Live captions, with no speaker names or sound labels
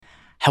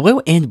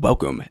Hello and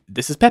welcome.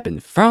 This is Pepin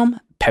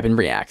from Pepin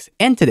Reacts,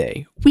 and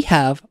today we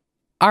have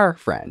our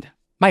friend,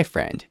 my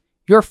friend,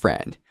 your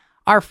friend,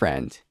 our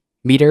friend,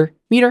 Meader.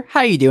 Meader,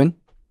 how are you doing?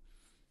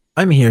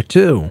 I'm here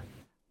too.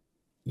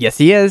 Yes,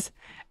 he is.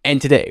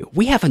 And today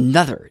we have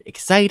another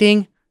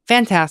exciting,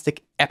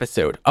 fantastic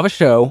episode of a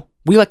show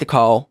we like to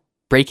call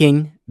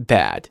Breaking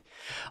Bad.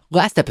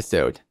 Last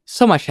episode,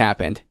 so much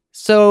happened.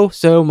 So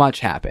much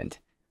happened.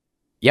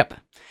 Yep.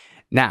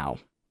 Now,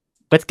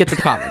 let's get to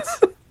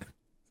comments.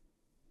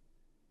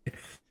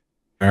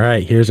 All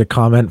right, here's a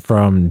comment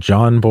from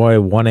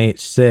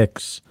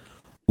JohnBoy186.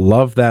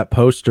 Love that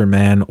poster,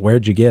 man.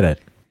 Where'd you get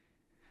it?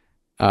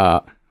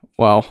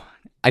 Well,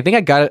 I think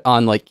I got it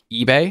on like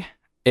eBay.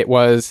 It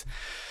was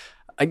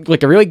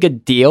like a really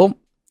good deal,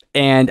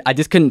 and I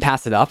just couldn't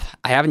pass it up.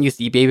 I haven't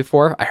used eBay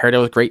before. I heard it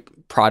was a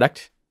great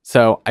product,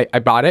 so I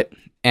bought it,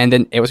 and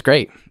then it was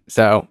great.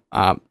 So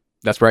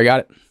that's where I got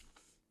it.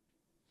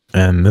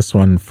 And this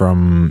one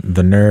from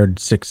the nerd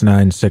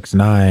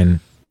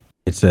 6969.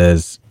 It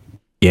says,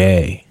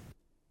 "Yay."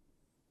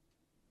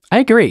 I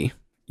agree.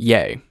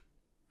 Yay.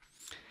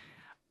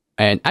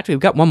 And actually,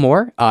 we've got one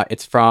more.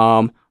 It's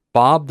from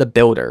Bob the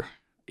Builder.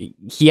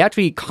 He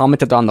actually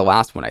commented on the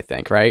last one, I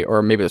think, right?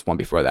 Or maybe this one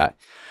before that.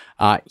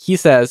 He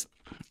says,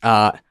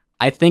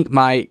 I think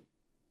my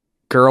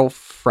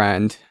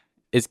girlfriend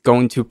is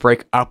going to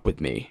break up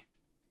with me.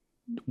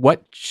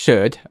 What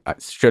should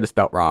have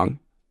spelt wrong,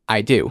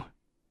 I do?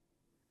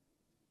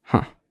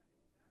 Huh.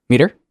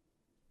 Meader?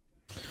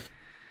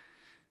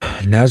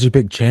 Now's your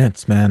big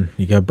chance, man.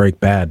 You gotta break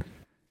bad.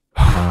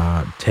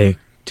 Take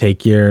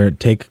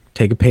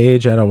a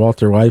page out of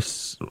Walter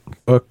White's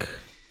book,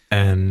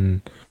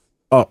 and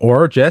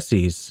or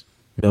Jesse's.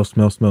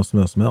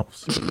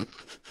 Milfs.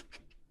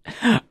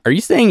 Are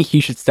you saying he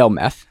should sell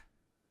meth?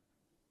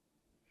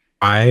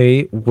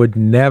 I would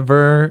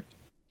never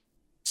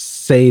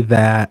say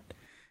that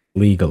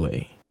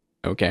legally.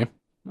 Okay.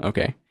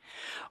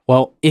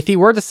 Well, if he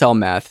were to sell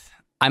meth,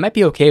 I might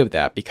be okay with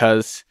that,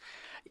 because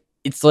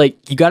it's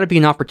like you got to be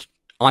an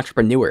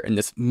entrepreneur in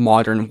this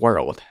modern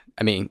world.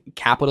 I mean,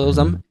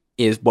 capitalism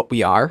is what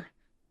we are,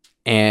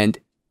 and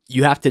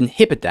you have to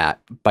inhibit that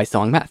by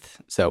selling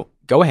meth. So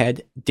go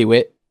ahead, do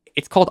it.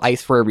 It's called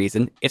ice for a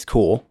reason. It's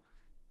cool,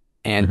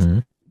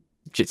 and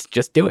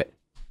just do it.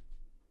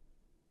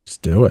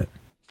 Just do it.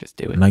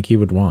 Like he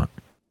would want.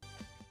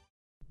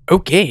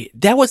 Okay,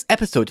 that was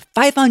episode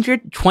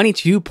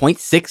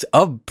 522.6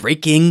 of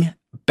Breaking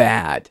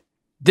Bad.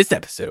 This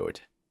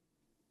episode,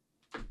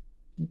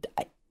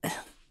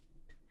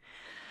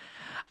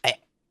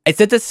 I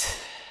said this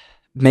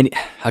many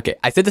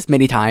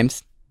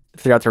times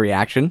throughout the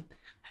reaction,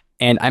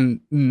 and I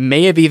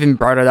may have even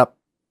brought it up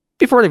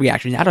before the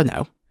reaction. I don't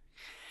know,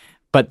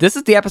 but this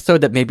is the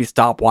episode that made me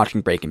stop watching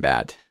Breaking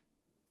Bad.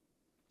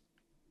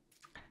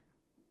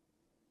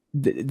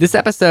 This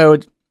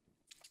episode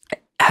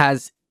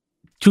has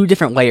two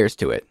different layers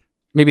to it,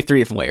 maybe three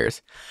different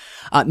layers.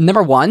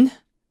 Number one,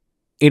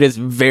 it is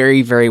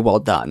very, very well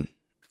done.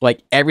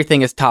 Like,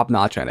 everything is top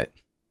notch on it.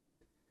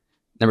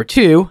 Number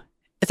two,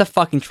 it's a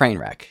fucking train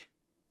wreck.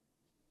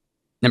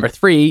 Number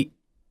three,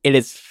 it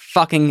is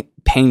fucking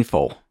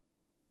painful.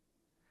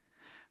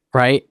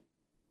 Right?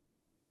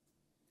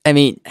 I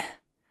mean,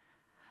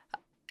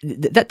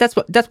 that's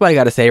what I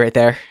gotta say right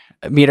there.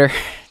 Meader,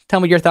 tell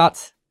me your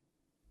thoughts.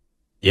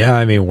 Yeah,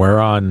 I mean, we're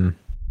on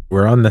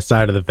the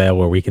side of the veil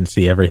where we can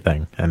see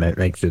everything, and it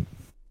makes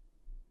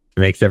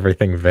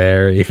everything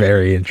very,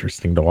 very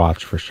interesting to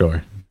watch for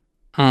sure.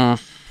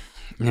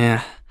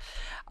 Yeah.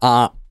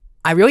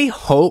 I really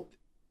hope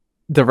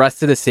the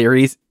rest of the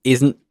series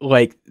isn't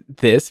like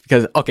this,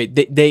 because okay,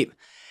 they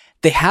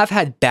have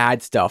had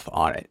bad stuff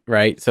on it,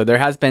 right? So there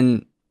has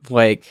been,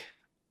 like,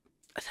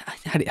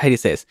 how do you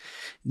say this?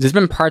 There's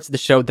been parts of the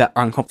show that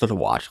are uncomfortable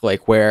to watch,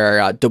 like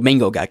where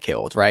Domingo got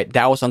killed, right?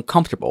 That was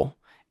uncomfortable,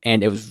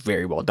 and it was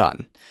very well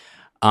done.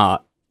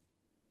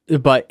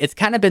 But it's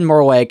kind of been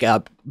more like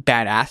a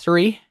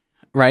badassery,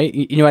 right?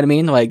 You know what I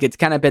mean? Like, it's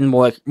kind of been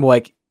more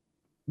like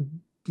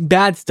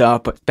bad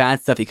stuff, but bad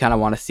stuff you kind of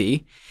want to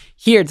see.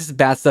 Here, this is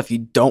bad stuff you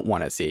don't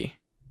want to see.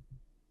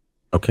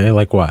 Okay,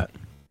 like what?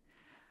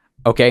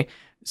 Okay,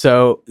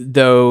 so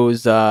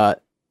those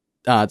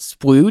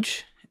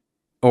splooge,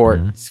 or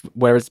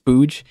whatever,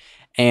 spooge,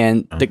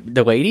 and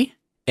the lady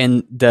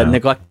and the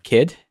neglect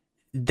kid,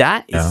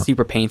 that is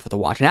super painful to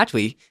watch. And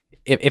actually,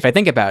 if I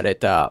think about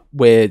it,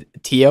 with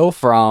Tio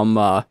from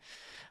what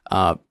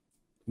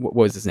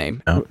was his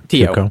name?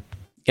 Tio. Tuco.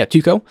 Yeah,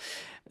 Tuco.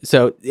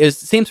 So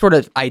it's the same sort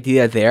of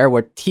idea there,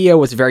 where Tio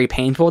was very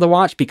painful to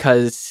watch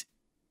because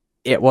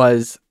it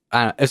was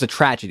a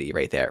tragedy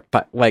right there.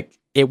 But like,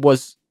 it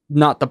was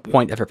not the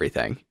point of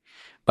everything,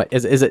 but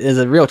is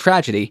a real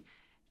tragedy.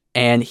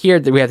 And here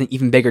we have an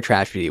even bigger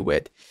tragedy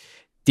with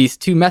these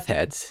two meth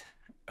heads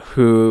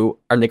who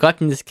are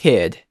neglecting this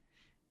kid.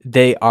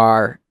 They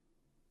are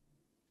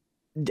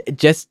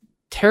just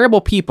terrible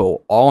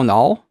people, all in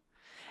all.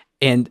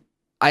 And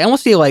I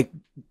almost feel like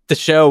the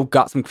show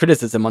got some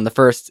criticism on the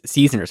first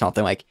season or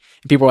something. Like,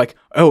 people were like,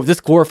 "Oh, this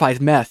glorifies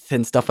meth"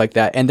 and stuff like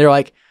that. And they're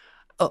like,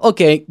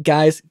 okay,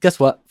 guys, guess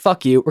what?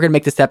 Fuck you. We're gonna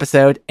make this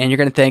episode, and you're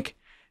gonna think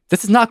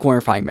this is not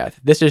glorifying meth.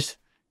 This is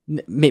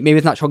maybe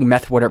it's not showing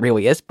meth what it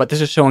really is, but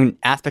this is showing an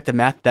aspect of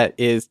meth that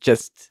is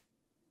just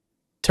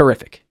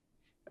terrific,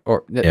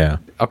 or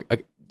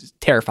okay, just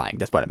terrifying.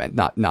 That's what I meant.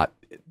 Not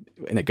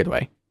in a good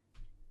way.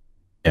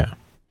 Yeah.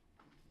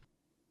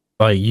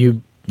 Like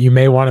you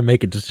may want to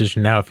make a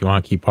decision now if you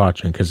want to keep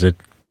watching, because the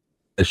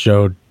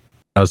show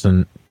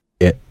doesn't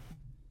get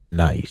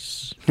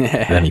nice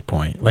at any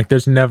point. Like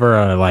there's never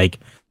a like,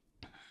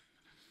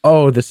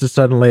 oh, this is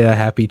suddenly a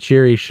happy,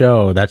 cheery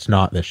show. That's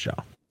not this show.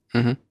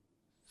 Mm-hmm.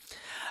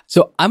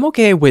 So I'm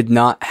okay with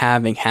not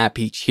having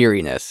happy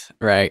cheeriness,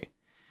 right?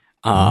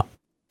 I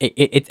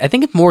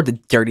think it's more the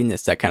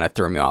dirtiness that kind of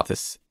threw me off.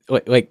 This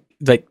like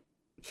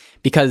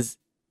because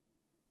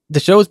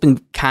the show's been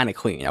kind of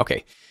clean.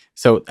 Okay,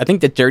 so I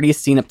think the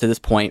dirtiest scene up to this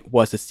point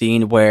was the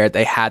scene where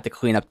they had to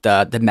clean up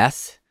the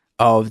mess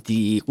of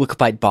the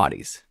liquefied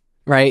bodies,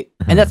 right?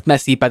 Mm-hmm. And that's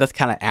messy, but that's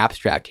kind of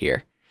abstract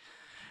here.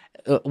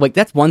 Like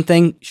that's one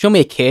thing. Show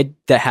me a kid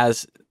that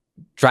has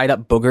dried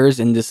up boogers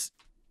in this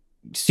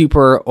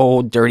super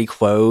old, dirty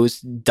clothes,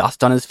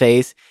 dust on his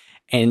face,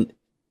 and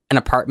an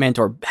apartment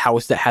or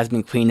house that has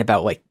been cleaned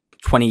about like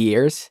 20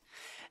 years.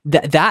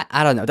 That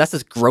I don't know. That's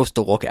just gross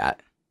to look at.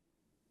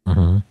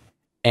 Mm-hmm.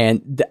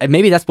 And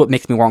maybe that's what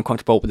makes me more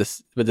uncomfortable with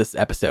this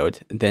episode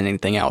than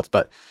anything else.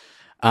 But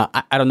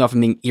I don't know if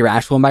I'm being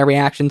irrational in my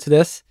reaction to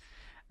this.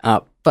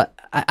 But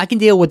I can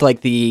deal with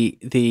like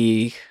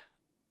the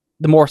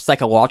more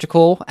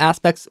psychological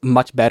aspects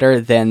much better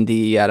than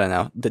these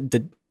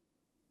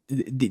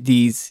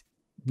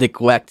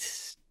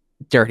neglect,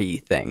 dirty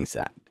things.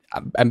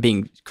 I'm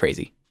being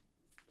crazy.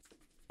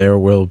 There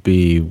will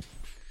be,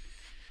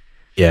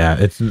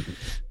 it's.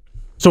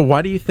 So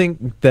why do you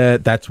think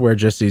that's where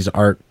Jesse's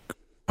arc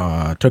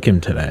took him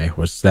today?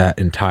 Was that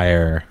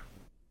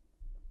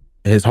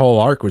his whole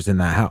arc was in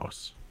that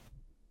house?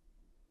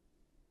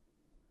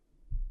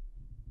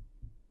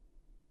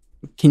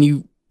 Can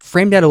you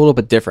frame that a little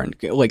bit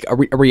different? Like,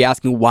 are we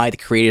asking why the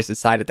creators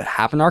decided to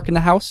have an arc in the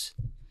house?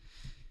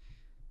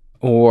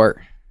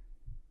 Or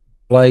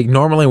like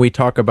normally we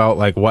talk about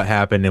like what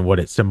happened and what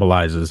it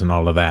symbolizes and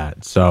all of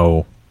that.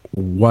 So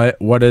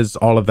what is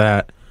all of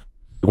that?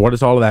 What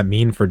does all of that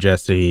mean for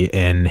Jesse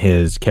and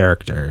his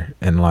character,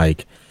 and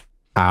like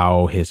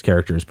how his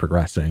character is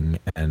progressing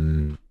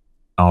and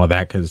all of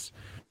that? Because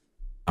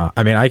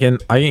I mean, I can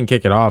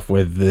kick it off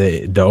with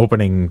the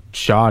opening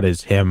shot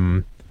is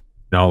him,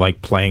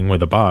 like playing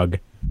with a bug,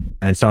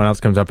 and someone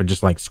else comes up and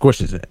just like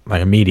squishes it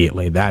like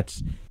immediately.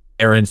 That's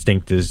their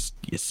instinct is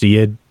you see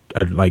a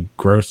like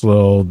gross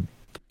little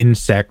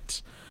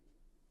insect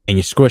and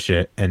you squish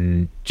it,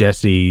 and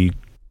Jesse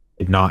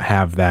did not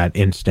have that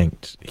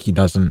instinct. He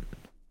doesn't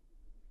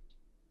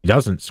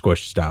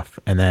squish stuff,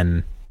 and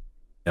then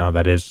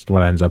that is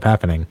what ends up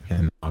happening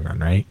in the long run,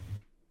 right?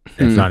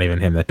 It's not even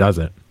him that does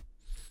it.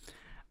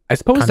 I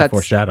suppose kind that's of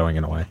foreshadowing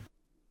in a way.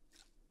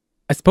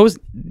 I suppose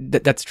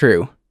that's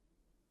true,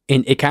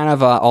 and it kind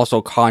of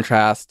also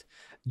contrasts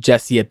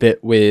Jesse a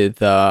bit with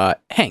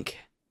Hank,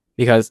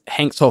 because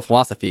Hank's whole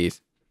philosophy is,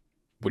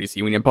 what do you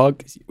see when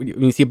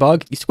you see a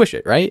bug? You squish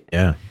it, right?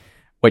 Yeah.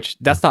 Which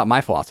that's not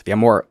my philosophy. I'm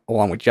more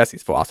along with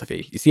Jesse's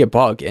philosophy. You see a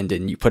bug and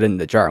then you put it in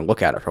the jar and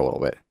look at it for a little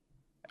bit.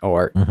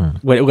 Or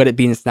let it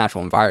be in its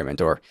natural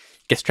environment, or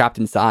gets trapped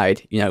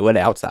inside, let it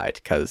outside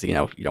because, you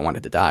don't want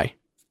it to die.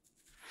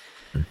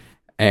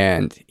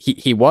 And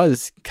he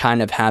was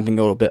kind of having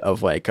a little bit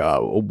of like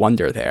a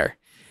wonder there.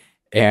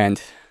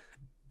 And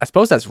I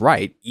suppose that's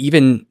right.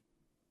 Even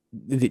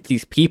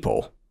these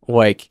people,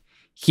 like,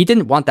 he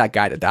didn't want that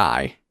guy to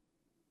die.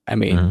 I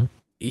mean,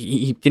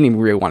 he didn't even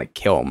really want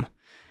to kill him.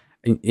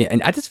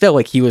 And I just felt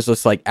like he was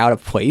just like out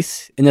of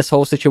place in this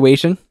whole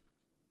situation.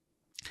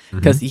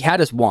 Because he had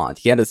his want.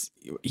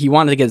 He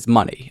wanted to get his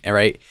money,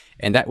 right?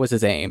 And that was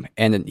his aim.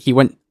 And then he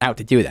went out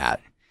to do that.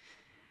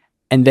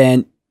 And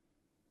then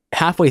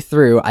halfway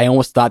through, I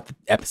almost thought the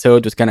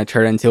episode was going to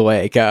turn into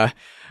like,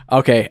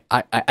 okay,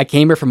 I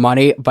came here for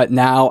money, but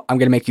now I'm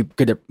going to make you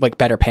good, like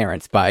better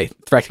parents by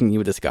threatening you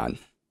with this gun.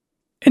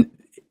 And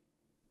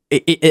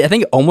I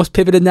think it almost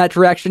pivoted in that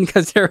direction,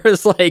 because there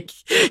was like,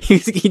 he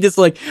just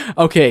like,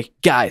 okay,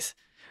 guys,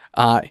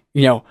 you're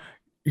going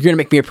to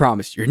make me a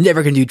promise. You're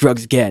never going to do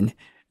drugs again.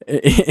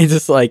 It's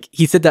just like,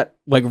 he said that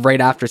like right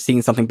after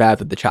seeing something bad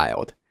with the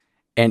child.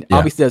 And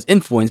obviously that was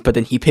influence, but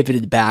then he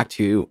pivoted back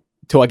to,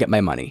 till I get my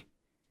money.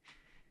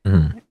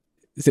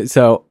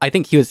 So I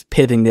think he was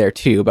pivoting there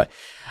too, but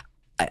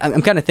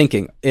I'm kind of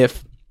thinking,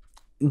 if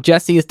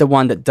Jesse is the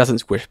one that doesn't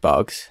squish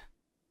bugs,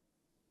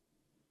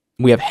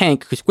 we have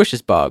Hank who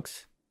squishes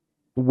bugs,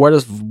 where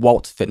does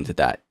Walt fit into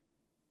that?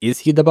 Is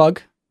he the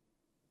bug?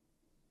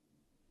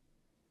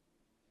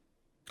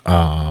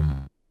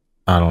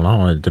 I don't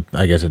know.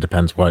 I guess it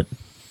depends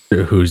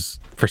whose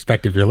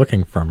perspective you're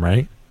looking from,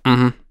 right?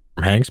 From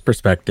Hank's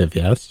perspective,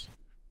 yes.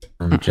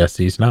 From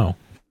Jesse's, no.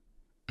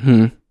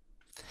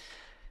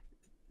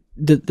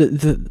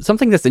 The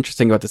something that's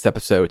interesting about this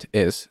episode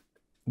is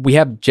we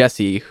have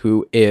Jesse,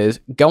 who is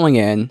going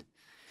in.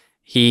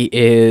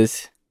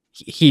 He's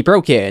he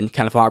broke in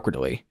kind of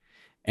awkwardly,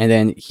 and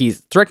then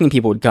he's threatening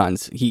people with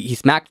guns. He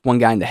smacked one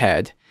guy in the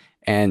head,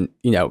 and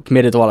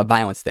committed a lot of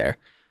violence there.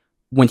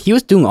 When he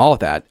was doing all of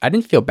that, I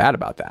didn't feel bad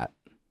about that,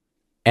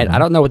 and I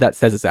don't know what that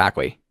says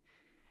exactly.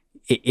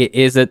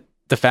 Is it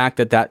the fact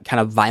that kind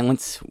of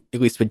violence,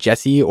 at least with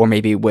Jesse, or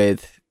maybe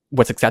with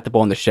what's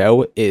acceptable in the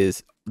show,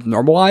 is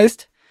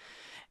normalized?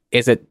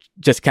 Is it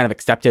just kind of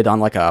accepted on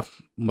like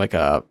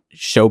a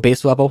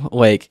show-based level?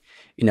 Like,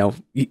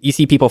 you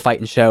see people fight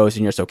in shows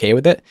and you're just okay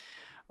with it?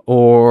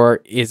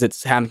 Or is it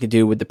having to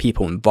do with the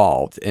people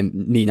involved and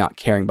me not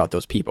caring about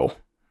those people?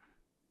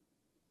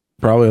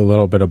 Probably a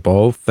little bit of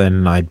both,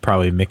 and I'd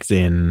probably mix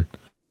in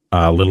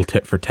a little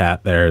tit for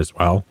tat there as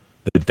well.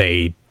 That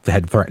they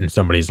had threatened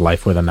somebody's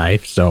life with a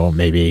knife, so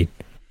maybe,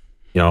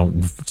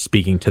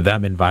 speaking to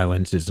them in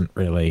violence isn't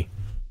really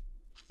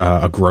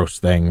a gross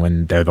thing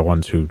when they're the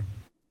ones who,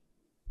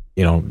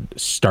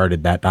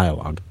 started that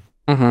dialogue.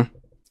 Mm-hmm.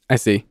 I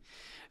see.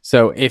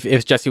 So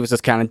if Jesse was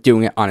just kind of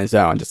doing it on his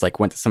own, just like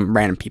went to some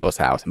random people's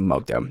house and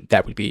mugged them,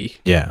 that would be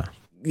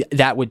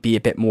a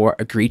bit more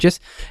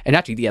egregious. And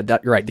actually, yeah,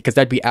 you're right, because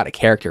that'd be out of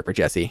character for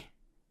Jesse.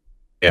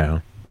 Yeah.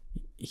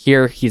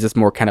 Here, he's just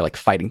more kind of like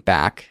fighting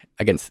back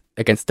against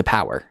the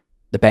power,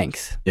 the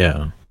banks.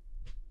 Yeah.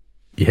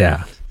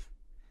 Yeah.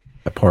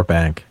 The poor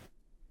bank.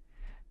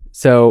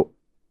 So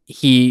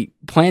he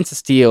plans to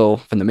steal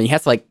from them. He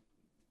has to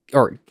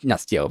or not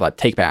steal, but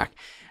take back.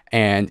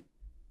 And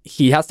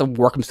he has to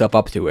work himself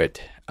up to it,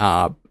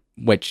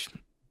 which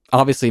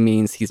obviously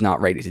means he's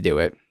not ready to do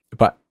it.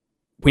 But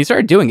when he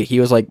started doing it, he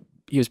was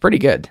pretty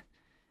good.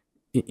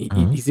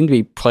 He seemed to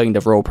be playing the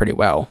role pretty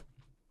well.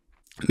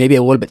 Maybe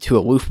a little bit too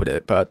aloof with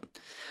it, but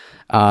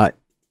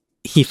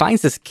he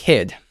finds this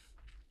kid,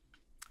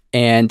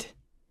 and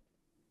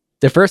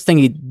the first thing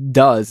he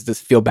does is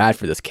just feel bad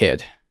for this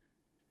kid,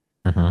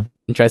 and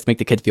tries to make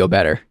the kid feel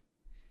better.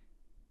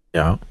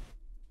 Yeah.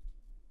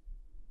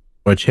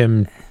 Which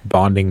him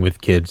bonding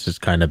with kids has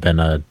kind of been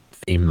a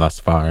theme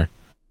thus far.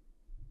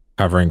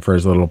 Covering for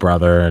his little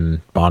brother and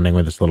bonding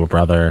with his little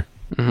brother.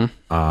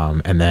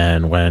 And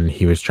then when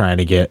he was trying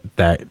to get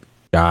that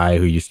guy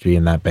who used to be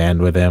in that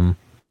band with him,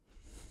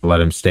 let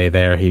him stay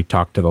there, he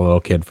talked to the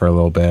little kid for a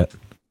little bit.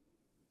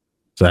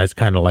 So that's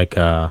kind of like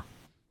a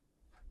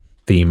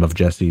theme of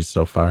Jesse's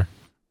so far.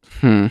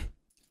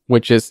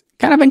 Which is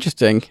kind of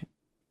interesting.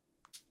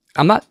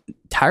 I'm not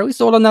entirely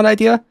sold on that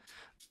idea,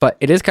 but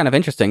it is kind of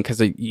interesting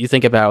because you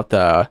think about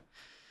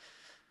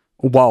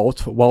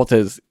Walt. Walt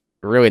is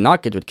really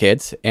not good with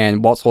kids,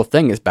 and Walt's whole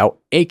thing is about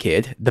a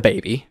kid, the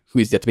baby,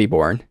 who's yet to be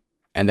born.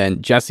 And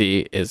then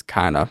Jesse is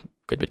kind of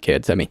good with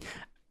kids. I mean,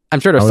 I'm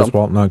sure there's How is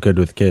Walt not good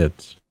with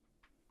kids?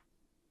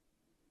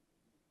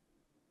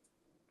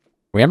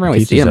 We haven't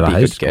really seen him be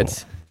good with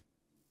kids.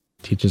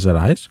 Teaches at a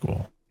high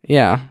school.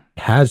 Yeah.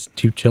 Has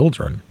 2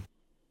 children.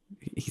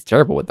 He's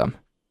terrible with them.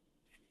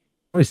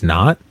 No, he's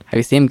not. Have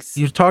you seen him?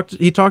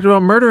 He talked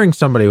about murdering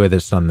somebody with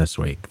his son this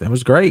week. That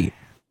was great.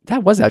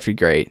 That was actually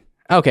great.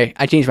 Okay,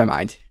 I changed my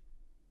mind.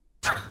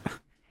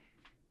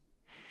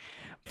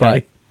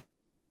 But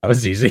that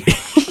was easy.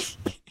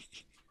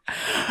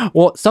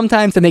 Well,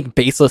 sometimes they make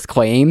baseless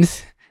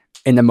claims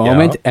in the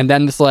moment, and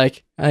then it's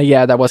like,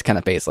 yeah, that was kind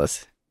of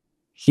baseless.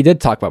 He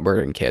did talk about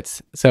murdering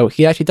kids, so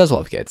he actually does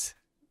love kids.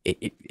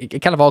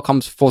 It kind of all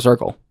comes full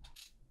circle.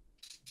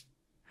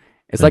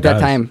 It's like that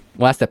time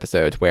last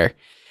episode where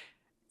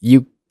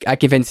I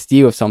convinced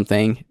you of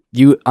something,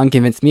 you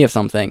unconvinced me of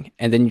something,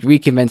 and then you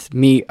reconvinced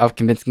me of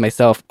convincing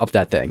myself of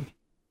that thing.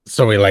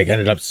 So we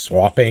ended up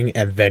swapping,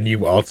 and then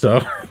you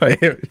also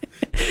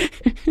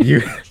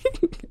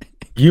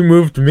you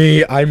moved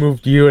me, I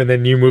moved you, and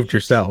then you moved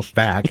yourself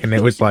back, and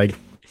it was yeah,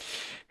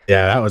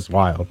 that was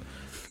wild.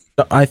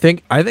 I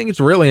think it's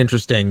really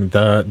interesting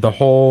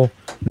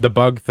the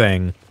bug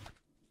thing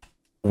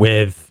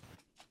with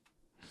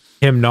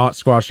him not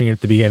squashing it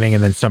at the beginning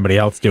and then somebody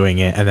else doing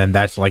it, and then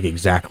that's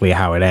exactly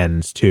how it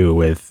ends too,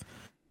 with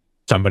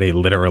somebody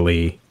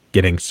literally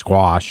getting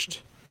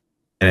squashed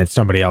and it's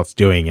somebody else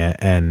doing it,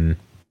 and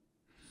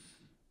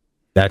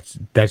that's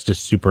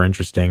just super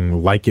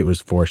interesting. It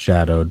was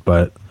foreshadowed,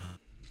 but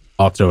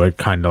also it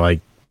kind of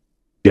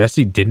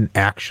Jesse didn't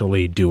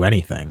actually do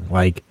anything.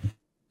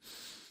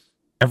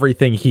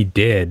 Everything he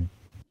didn't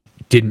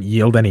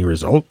yield any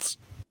results.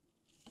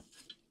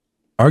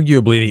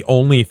 Arguably, the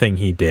only thing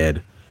he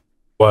did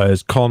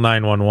was call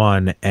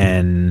 911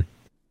 and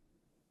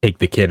take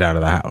the kid out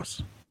of the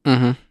house.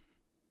 And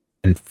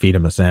feed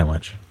him a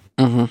sandwich.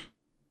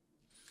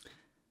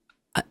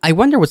 I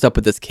wonder what's up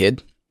with this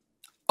kid.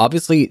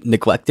 Obviously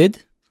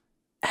neglected,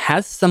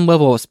 has some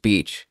level of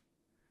speech.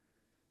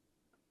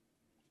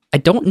 I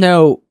don't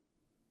know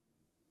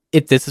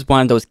if this is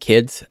one of those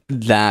kids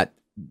that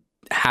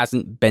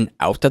hasn't been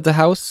out of the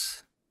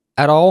house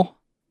at all.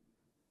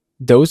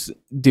 Those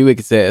do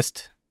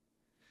exist.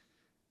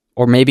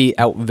 Or maybe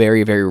out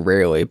very, very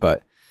rarely,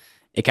 but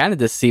it kind of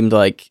just seemed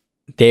like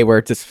they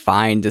were just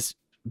fine just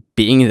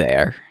being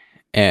there.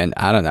 And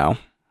I don't know,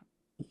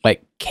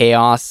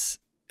 chaos.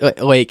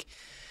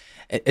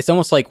 It's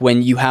almost like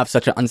when you have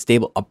such an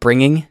unstable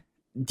upbringing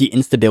the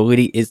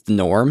instability is the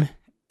norm,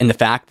 and the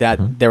fact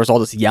that there was all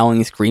this yelling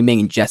and screaming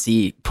and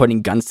Jesse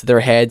putting guns to their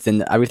heads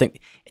and everything,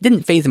 it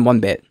didn't faze him one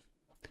bit.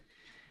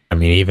 I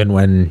mean, even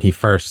when he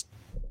first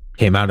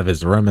came out of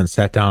his room and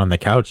sat down on the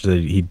couch,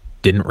 he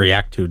didn't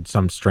react to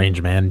some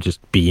strange man just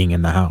being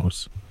in the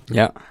house.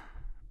 Yeah.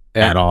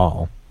 At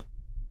all.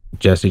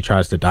 Jesse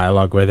tries to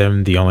dialogue with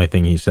him. The only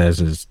thing he says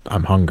is,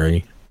 "I'm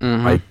hungry."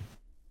 Like,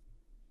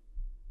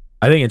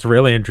 I think it's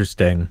really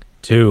interesting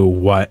too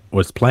what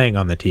was playing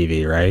on the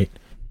TV, right?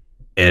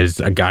 Is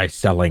a guy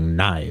selling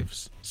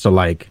knives. So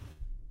like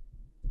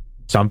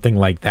something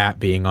like that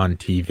being on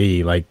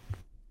TV, like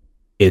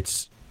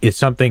it's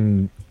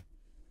something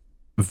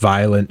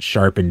violent,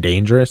 sharp, and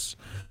dangerous,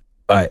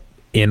 but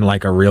in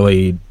like a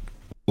really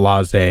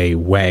blasé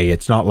way.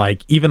 It's not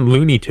like even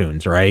Looney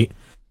Tunes, right?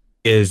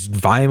 Is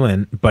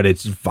violent, but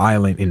it's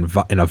violent in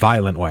a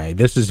violent way.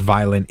 This is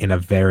violent in a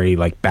very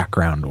like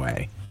background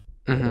way,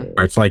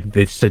 where it's like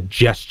the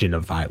suggestion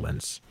of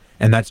violence,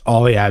 and that's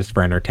all he has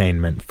for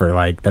entertainment. For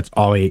like that's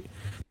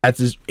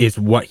is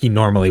what he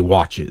normally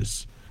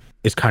watches.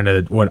 Is kind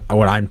of what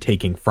I'm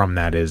taking from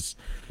that is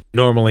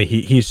normally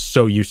he's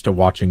so used to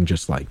watching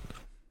just like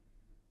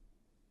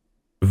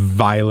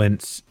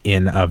violence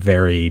in a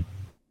very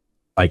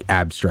like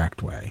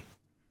abstract way.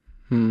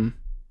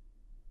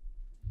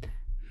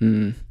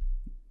 And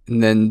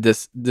then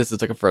this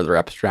is like a further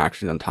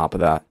abstraction on top of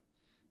that.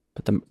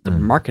 But the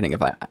marketing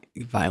of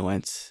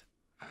violence.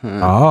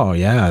 Oh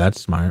yeah,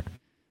 that's smart.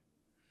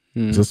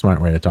 It's a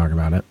smart way to talk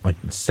about it, like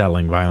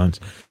selling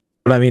violence.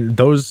 But I mean,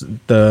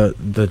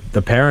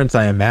 the parents,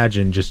 I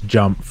imagine, just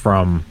jump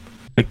from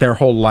like their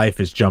whole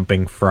life is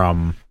jumping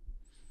from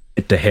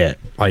hit to hit.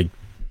 Like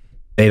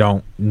they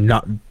don't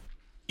not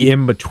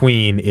in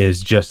between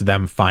is just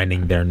them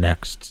finding their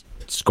next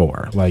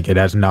score. Like it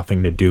has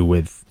nothing to do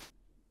with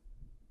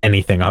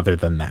anything other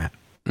than that.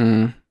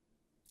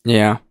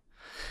 Yeah.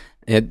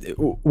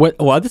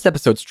 What this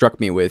episode struck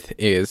me with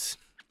is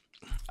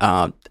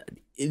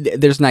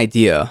there's an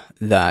idea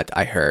that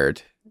I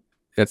heard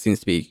that seems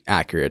to be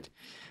accurate,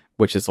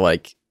 which is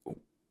like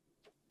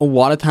a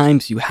lot of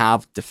times you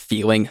have the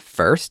feeling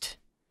first,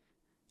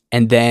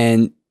 and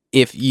then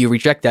if you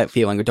reject that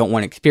feeling or don't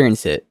want to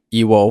experience it,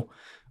 you will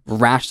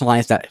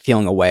rationalize that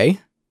feeling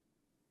away.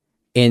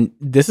 And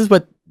this is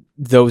what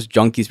those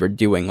junkies were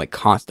doing like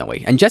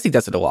constantly. And Jessie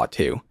does it a lot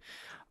too.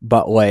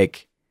 But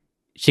like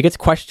she gets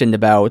questioned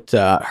about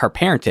her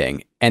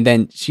parenting, and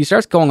then she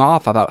starts going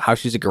off about how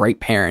she's a great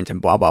parent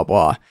and blah, blah,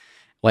 blah.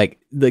 Like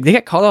they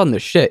get caught on the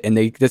shit and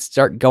they just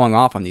start going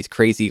off on these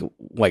crazy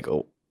like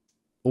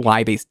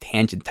lie-based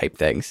tangent type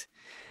things.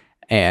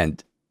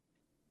 And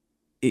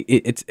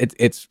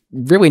it's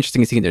really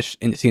interesting seeing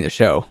the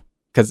show,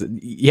 because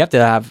you have to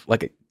have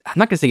like I'm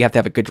not gonna say you have to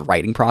have a good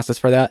writing process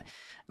for that,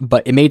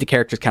 but it made the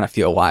characters kind of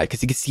feel alive,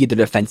 because you can see the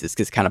defenses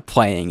just kind of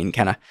playing and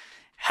kind of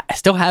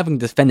still having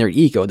to defend their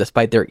ego,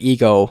 despite their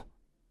ego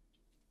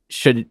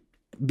should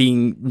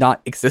being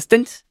not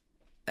existent,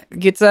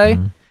 you could say.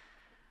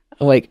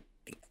 Like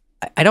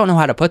I don't know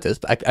how to put this,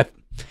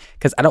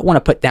 because I don't want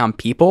to put down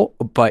people,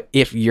 but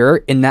if you're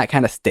in that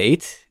kind of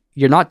state,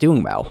 you're not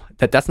doing well.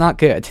 That's not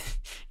good.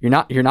 You're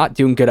not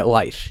doing good at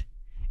life.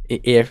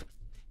 If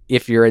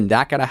you're in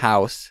that kind of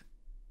house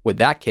with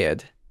that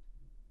kid,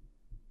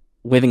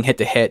 living hit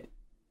to hit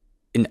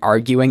and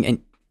arguing, and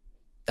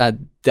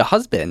the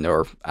husband,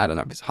 or I don't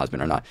know if it's a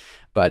husband or not,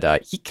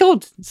 but he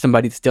killed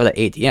somebody to steal the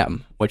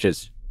ATM, which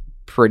is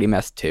pretty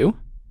messed too.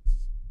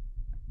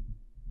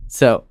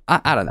 So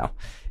I don't know.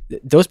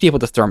 Those people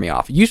just throw me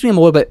off. Usually I'm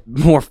a little bit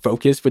more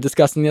focused with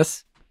discussing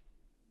this,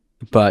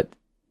 but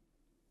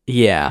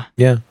yeah.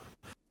 And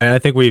I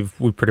think we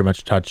pretty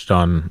much touched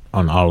on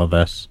all of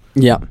this.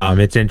 Yeah.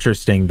 It's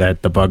interesting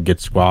that the bug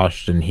gets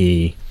squashed and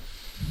he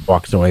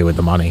walks away with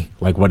the money,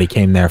 like what he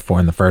came there for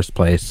in the first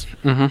place,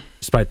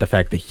 despite the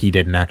fact that he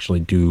didn't actually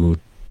do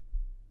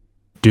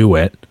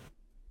it.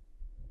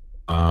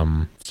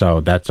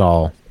 So that's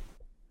all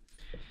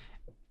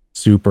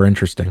super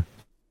interesting.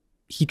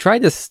 He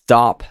tried to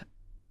stop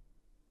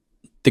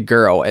the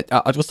girl.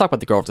 Let's talk about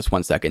the girl for just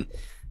 1 second,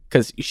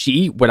 because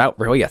she, without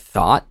really a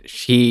thought,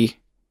 she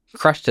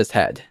crushed his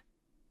head.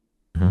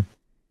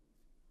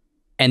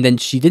 And then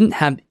she didn't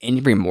have any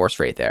remorse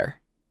right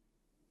there.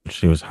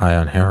 She was high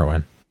on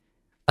heroin.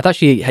 I thought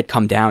she had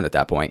come down at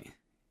that point.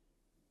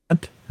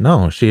 What?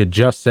 No, she had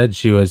just said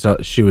she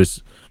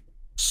was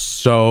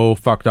so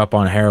fucked up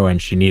on heroin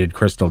she needed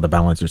crystal to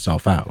balance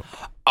herself out.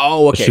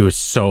 Oh, okay. She was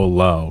so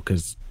low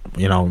because,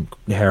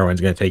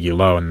 heroin's going to take you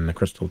low and the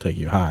crystal will take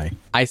you high.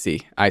 I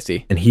see.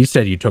 And he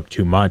said you took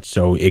too much,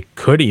 so it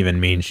could even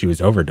mean she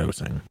was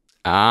overdosing.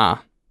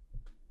 Ah.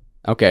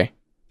 Okay.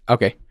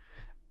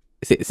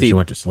 See, she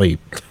went to sleep.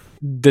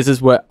 This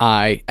is what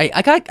I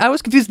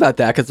was confused about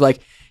that, because like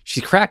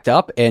she's cracked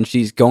up and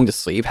she's going to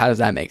sleep. How does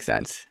that make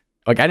sense?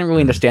 Like I didn't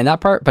really understand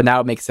that part, but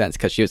now it makes sense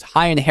because she was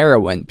high in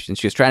heroin and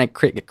she was trying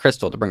to get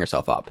crystal to bring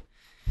herself up.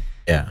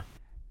 Yeah.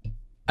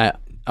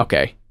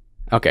 Okay.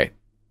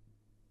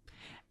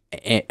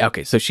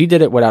 So she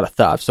did it without a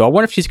thought. So I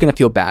wonder if she's gonna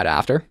feel bad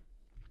after.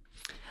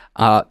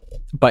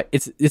 But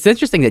it's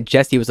interesting that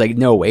Jesse was like,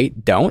 no,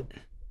 wait, don't.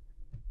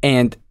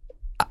 And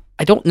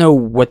I don't know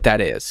what that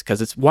is,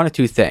 because it's one of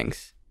two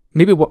things.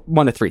 Maybe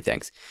one of three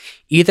things.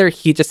 Either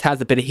he just has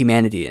a bit of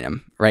humanity in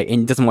him, right?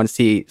 And he doesn't want to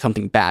see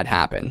something bad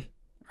happen,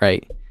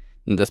 right?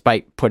 And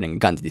despite putting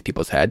guns in these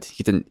people's heads,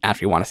 he didn't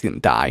actually want to see them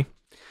die.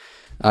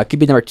 Could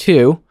be number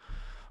two,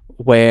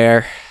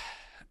 where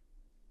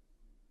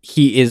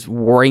he is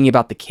worrying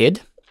about the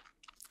kid.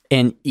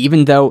 And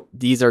even though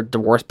these are the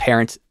worst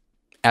parents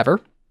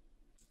ever,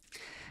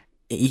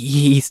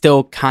 he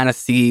still kind of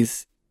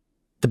sees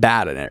the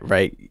bad in it,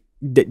 right?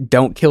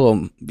 Don't kill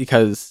him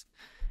because,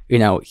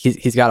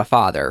 he's got a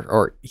father,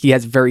 or he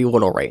has very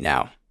little right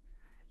now.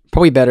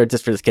 Probably better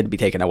just for this kid to be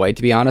taken away,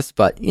 to be honest.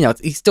 But,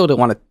 he still didn't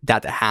want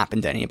that to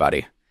happen to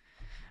anybody,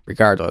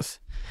 regardless.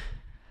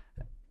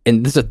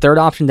 And this is a third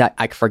option that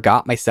I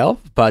forgot myself,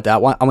 but I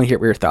want to hear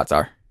what your thoughts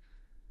are.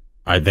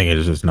 I think it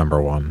is just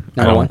number one.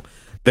 Number one?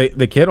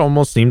 The kid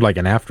almost seemed like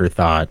an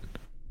afterthought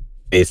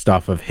based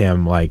off of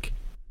him, like,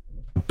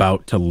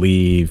 about to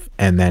leave,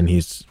 and then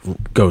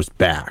goes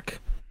back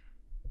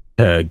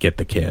to get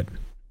the kid.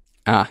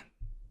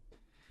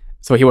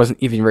 So he wasn't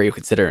even really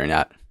considering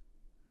that.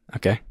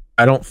 Okay.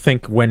 I don't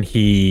think when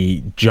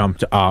he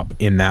jumped up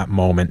in that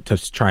moment to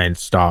try and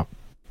stop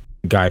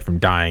the guy from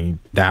dying,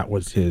 that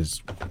was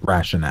his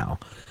rationale.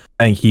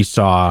 I think he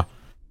saw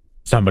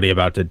somebody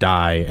about to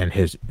die, and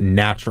his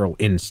natural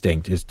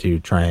instinct is to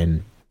try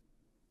and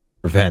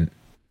prevent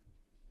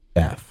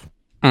death.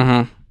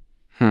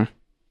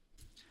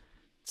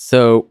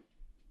 So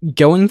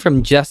going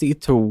from Jesse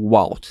to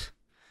Walt.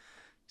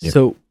 Yep.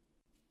 So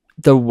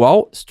the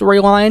Walt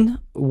storyline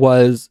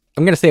was,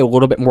 I'm going to say, a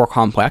little bit more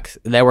complex.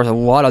 There was a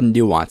lot of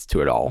nuance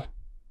to it all.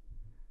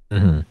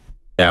 Mm-hmm.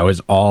 Yeah, it was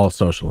all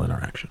social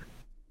interaction.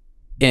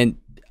 And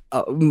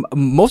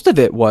most of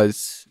it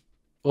was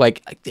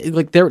like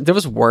there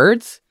was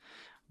words,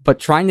 but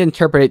trying to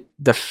interpret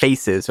the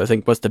faces, I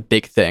think, was the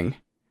big thing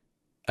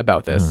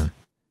about this.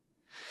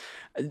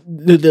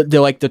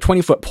 The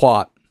 20-foot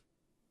plot,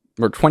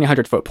 or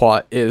 2,000-foot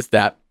plot, is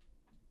that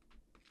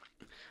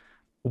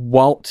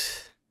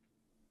Walt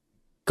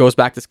goes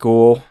back to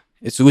school,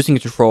 is losing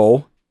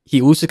control.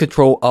 He loses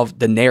control of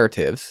the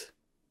narratives.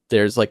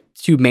 There's like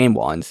two main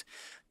ones: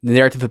 the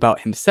narrative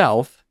about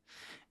himself,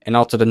 and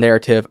also the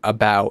narrative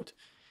about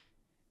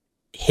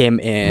him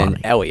and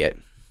Money. Elliot.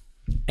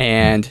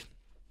 And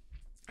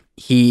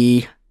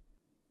he...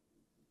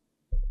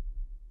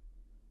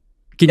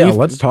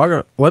 Let's talk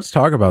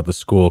about the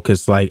school,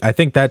 because I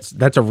think that's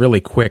a really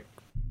quick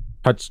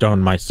touchstone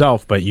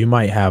myself, but you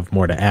might have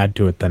more to add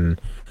to it than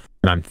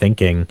I'm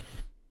thinking.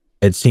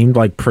 It seemed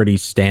like pretty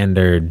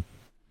standard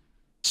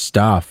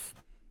stuff.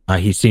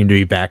 He seemed to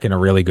be back in a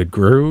really good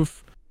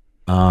groove.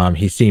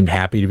 He seemed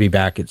happy to be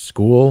back at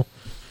school,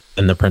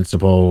 and the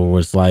principal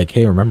was like,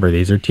 hey, remember,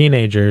 these are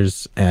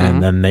teenagers.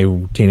 And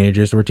then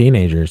teenagers were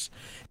teenagers.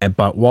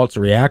 But Walt's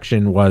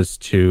reaction was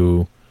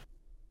to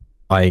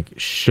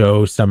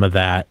show some of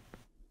that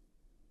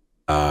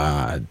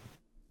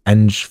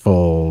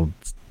vengeful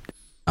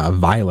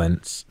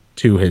violence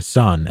to his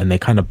son, and they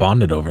kind of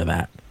bonded over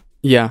that.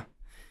 Yeah.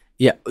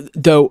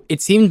 Though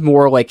it seemed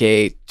more like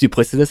a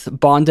duplicitous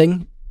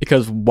bonding,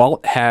 because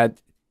Walt had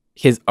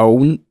his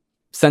own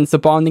sense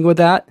of bonding with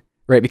that,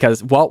 right?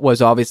 Because Walt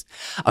was always...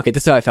 Okay,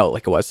 this is how I felt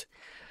like it was.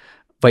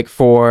 Like,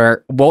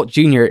 for Walt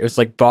Jr., it was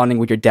like bonding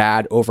with your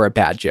dad over a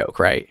bad joke,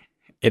 right?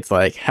 It's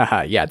like,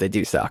 haha, yeah, they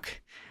do suck.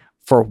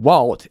 For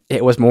Walt,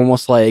 it was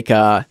almost like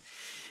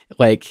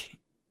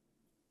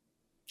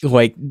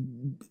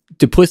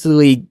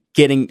duplicitly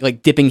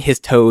dipping his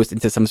toes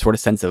into some sort of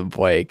sense of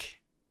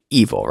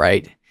evil,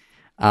 right?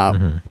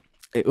 Hey,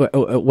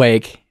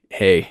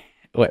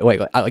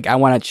 I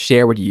want to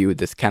share with you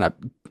this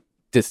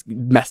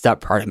messed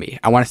up part of me.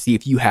 I want to see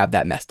if you have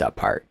that messed up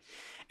part.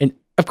 And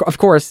of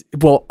course,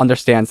 Walt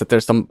understands that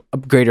there's some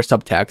greater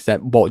subtext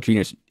that Walt Jr.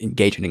 is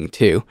engaging in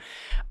too.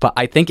 But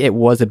I think it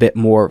was a bit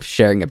more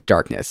sharing of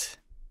darkness.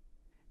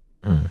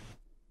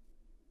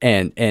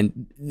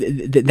 And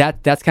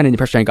that's kind of the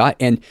impression I got.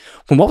 And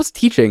when Walt was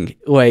teaching,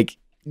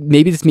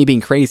 maybe this is me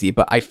being crazy,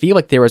 but I feel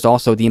like there was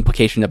also the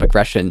implication of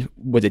aggression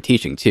with the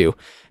teaching too,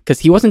 because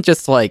he wasn't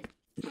just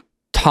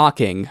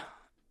talking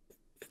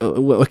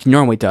like he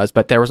normally does,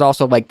 but there was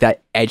also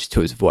that edge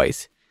to his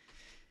voice.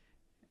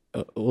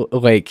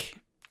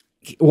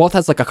 Walt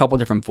has a couple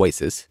different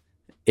voices.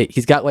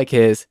 He's got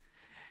his,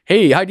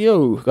 hey, how do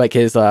you,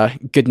 his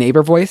good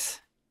neighbor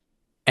voice,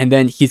 and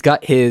then he's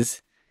got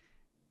his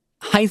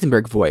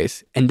Heisenberg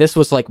voice, and this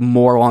was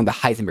more along the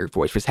Heisenberg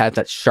voice, which has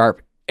that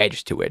sharp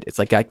edge to it. It's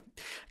got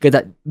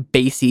that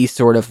bassy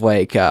sort of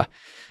I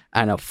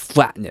don't know,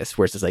 flatness,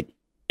 where it's just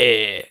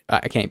I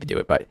can't even do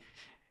it, but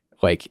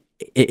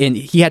and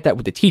he had that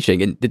with the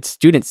teaching, and the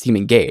students seem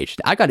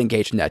engaged. I got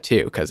engaged in that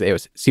too, because it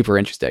was super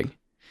interesting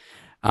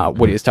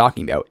what he was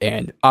talking about.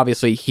 And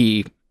obviously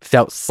he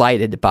felt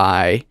slighted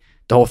by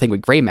the whole thing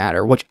with gray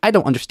matter, which I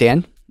don't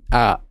understand.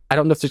 I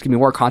don't know if there's gonna be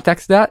more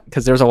context to that,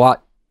 because there's a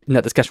lot in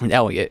that discussion with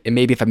Elliot, and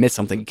maybe if I missed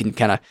something, you can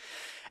kind of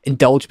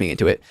indulge me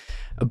into it.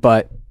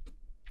 But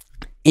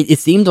it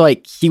seemed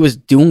like he was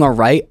doing all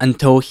right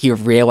until he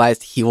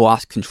realized he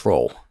lost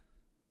control.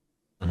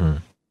 Mm-hmm.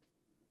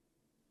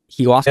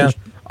 He lost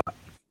control.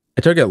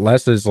 I took it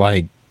less as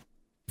like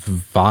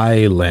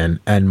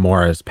violent and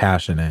more as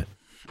passionate.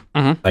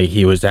 Mm-hmm. Like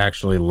he was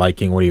actually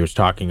liking what he was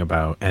talking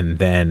about, and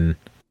then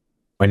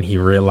when he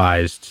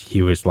realized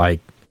he was like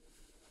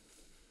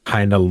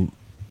kind of,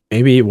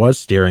 maybe it was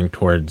steering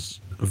towards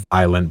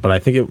violent, but I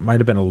think it might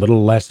have been a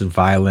little less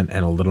violent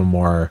and a little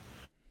more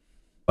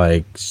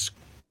like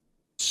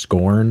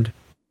scorned,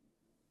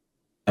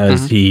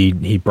 as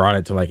he brought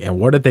it to like, and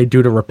what did they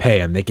do to repay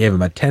him? They gave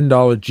him a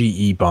 $10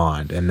 GE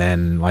bond, and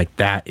then like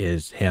that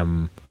is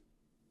him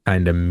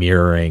kind of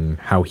mirroring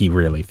how he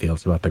really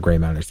feels about the Gray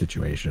Matter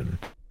situation.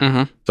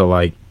 So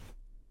like,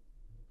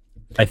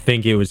 I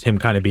think it was him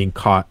kind of being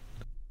caught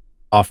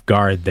off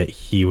guard that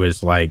he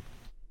was like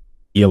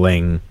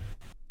feeling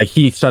like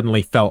he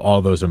suddenly felt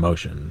all those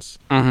emotions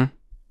and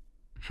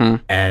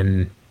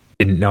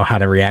didn't know how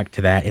to react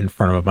to that in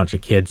front of a bunch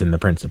of kids and the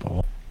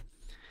principal.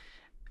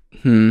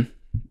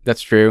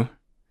 That's true.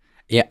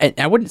 Yeah, and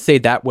I wouldn't say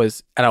that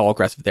was at all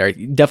aggressive there.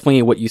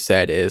 Definitely what you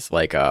said is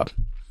like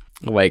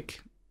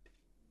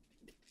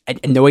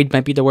annoyed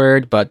might be the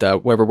word, but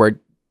whatever word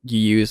you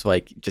use,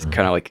 like just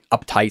kind of like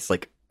uptight,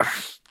 like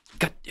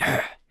God,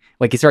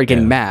 like he started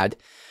getting mad.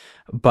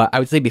 But I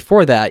would say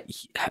before that,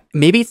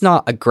 maybe it's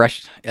not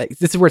aggression.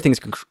 This is where things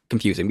are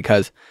confusing,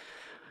 because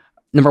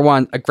number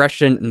one,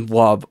 aggression and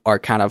love are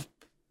kind of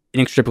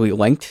inextricably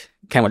linked.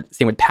 Kind of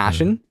same with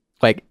passion.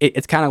 Like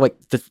it's kind of like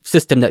the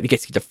system that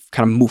gets you to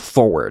kind of move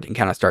forward and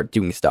kind of start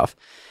doing stuff.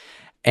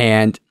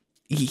 And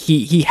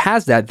he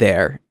has that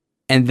there.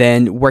 And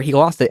then where he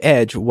lost the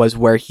edge was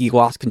where he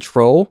lost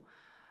control.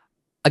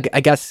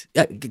 I guess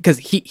because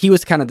he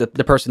was kind of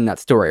the person in that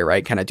story,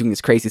 right? Kind of doing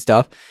this crazy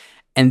stuff.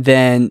 And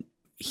then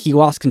he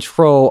lost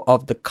control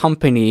of the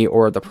company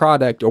or the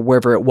product or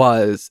wherever it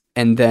was.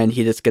 And then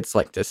he just gets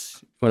like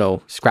this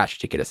little scratch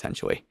ticket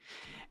essentially.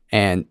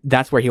 And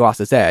that's where he lost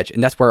his edge.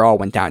 And that's where it all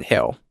went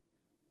downhill.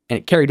 And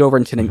it carried over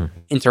into an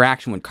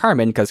interaction with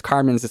Carmen, because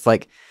Carmen's just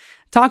like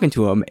talking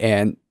to him,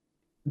 and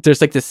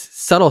there's like this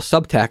subtle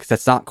subtext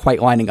that's not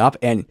quite lining up,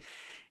 and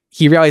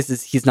he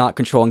realizes he's not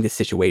controlling this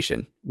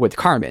situation with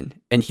Carmen,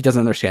 and he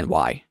doesn't understand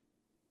why.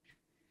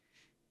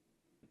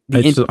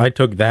 I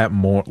took that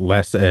more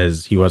less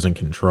as he wasn't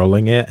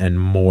controlling it, and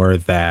more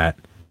that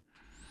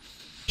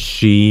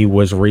she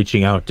was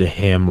reaching out to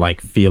him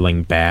like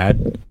feeling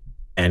bad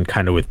and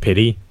kind of with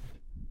pity.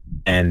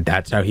 And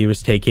that's how he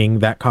was taking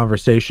that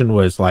conversation,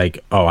 was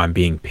like, oh, I'm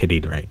being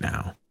pitied right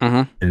now.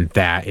 And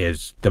that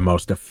is the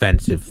most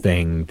offensive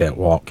thing that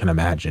Walt can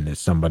imagine, is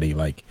somebody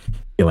like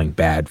feeling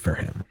bad for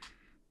him.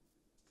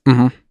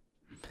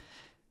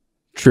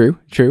 True.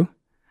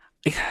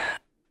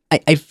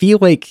 I feel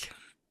like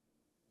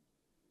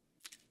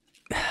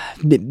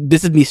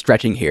this is me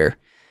stretching here,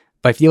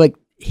 but I feel like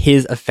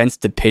his offense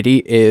to pity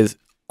is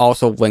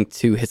also linked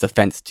to his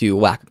offense to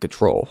lack of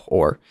control,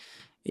 or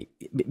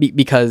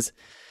because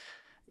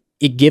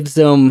it gives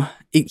him,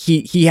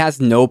 he has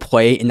no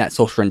play in that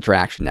social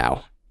interaction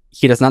now.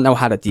 He does not know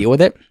how to deal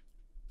with it,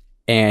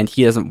 and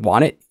he doesn't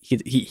want it.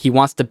 He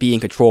wants to be in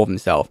control of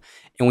himself.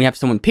 And when you have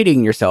someone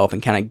pitying yourself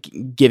and kind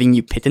of giving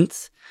you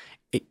pittance,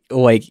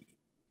 like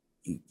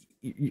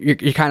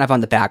you're kind of on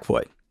the back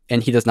foot,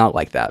 and he does not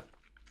like that.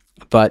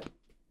 But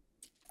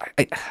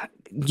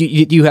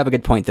you have a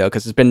good point though,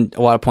 because there's been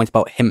a lot of points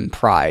about him and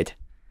pride.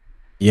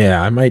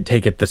 Yeah, I might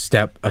take it a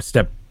step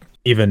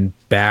even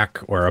back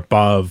or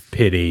above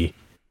pity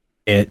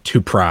it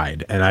to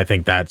pride, and I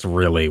think that's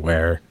really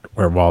where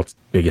Walt's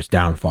biggest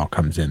downfall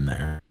comes in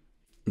there.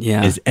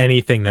 Yeah, is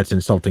anything that's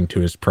insulting to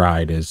his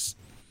pride is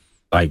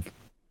like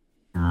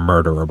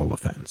murderable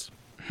offense.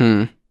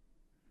 And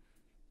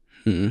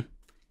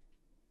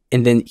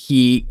then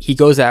he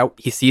goes out,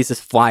 he sees this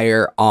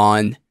flyer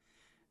on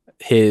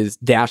his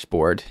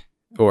dashboard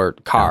or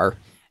car,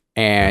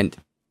 and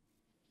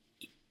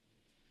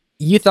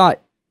you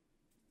thought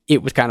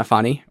it was kind of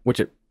funny, which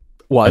it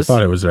was. I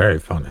thought it was very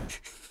funny.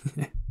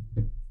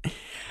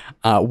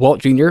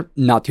 Walt Jr.,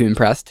 not too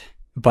impressed,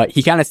 but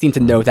he kind of seemed to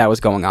know that was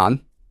going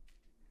on.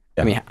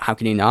 I mean, how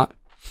can he not?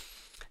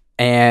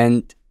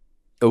 And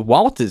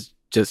Walt is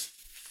just,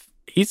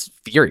 he's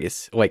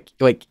furious. Like,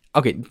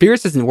 okay,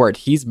 furious isn't a word.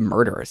 He's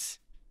murderous.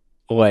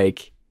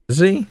 Like, is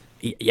he?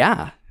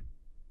 Yeah.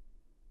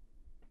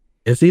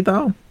 Is he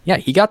though? Yeah,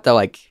 he got the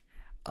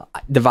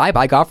the vibe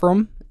I got from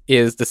him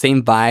is the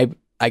same vibe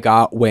I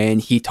got when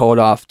he told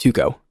off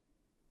Tuco.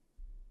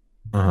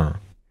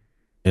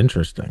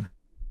 Interesting.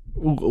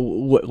 There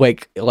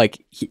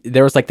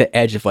was like the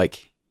edge of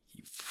like,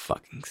 you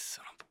fucking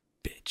son of a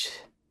bitch.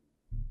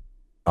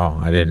 Oh,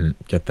 I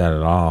didn't get that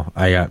at all.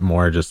 I got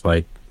more just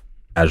like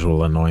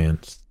casual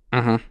annoyance.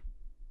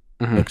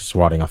 Like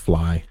swatting a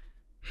fly.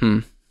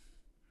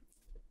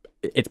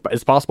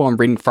 It's possible I'm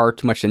reading far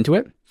too much into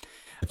it.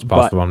 It's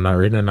possible I'm not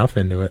reading enough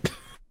into it.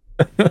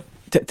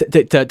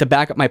 to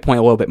back up my point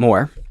a little bit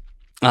more,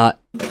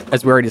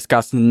 as we already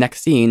discussed in the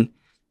next scene,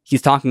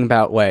 he's talking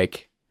about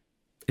like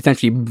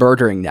essentially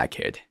murdering that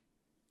kid,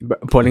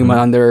 putting him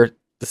under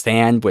the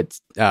sand with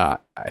I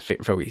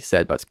forget what he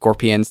said, but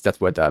scorpions. That's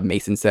what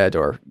Mason said,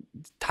 or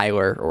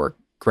Tyler, or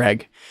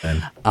Greg,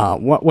 And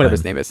whatever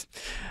his name is.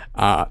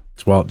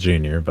 It's Walt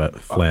Jr., but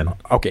Flynn.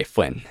 Okay,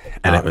 Flynn.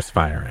 And it was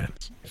fire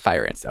ants.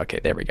 Fire ants. Okay,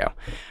 there we go.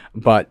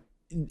 But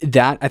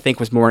that, I think,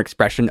 was more an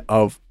expression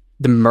of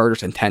the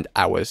murderous intent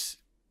I was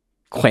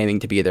claiming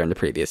to be there in the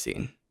previous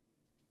scene.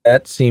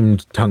 That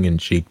seemed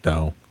tongue-in-cheek,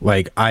 though.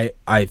 Like, I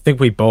think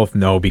we both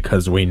know,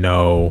 because we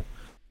know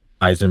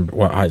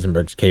what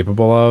Heisenberg's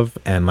capable of,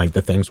 and, like,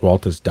 the things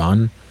Walt has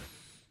done,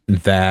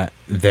 that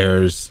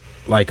there's,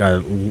 like,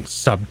 a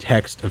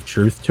subtext of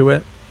truth to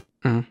it.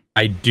 Mm-hmm.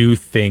 I do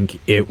think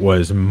it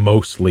was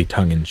mostly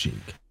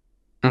tongue-in-cheek.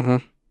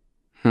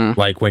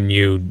 Like when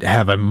you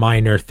have a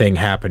minor thing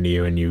happen to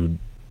you, and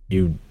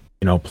you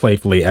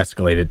playfully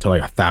escalate it to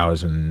like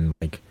 1,000.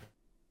 Like,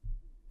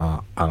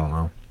 I don't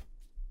know.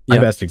 My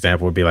best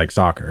example would be like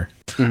soccer.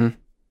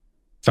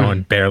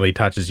 Someone barely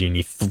touches you, and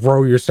you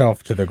throw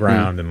yourself to the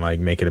ground and like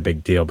make it a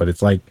big deal. But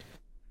it's like,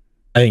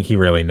 I think he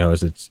really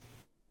knows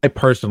I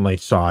personally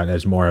saw it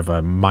as more of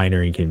a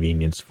minor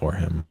inconvenience for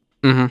him.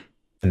 And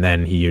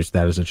then he used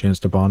that as a chance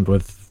to bond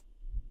with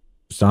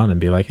his son and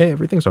be like, hey,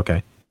 everything's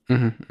okay.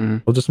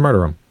 We'll just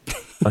murder him.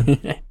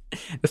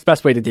 It's the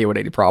best way to deal with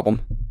any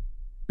problem.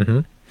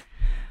 Either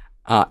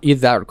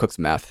that or cook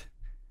some meth.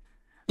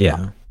 Yeah.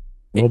 A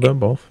little bit of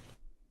both.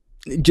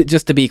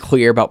 Just to be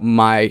clear about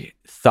my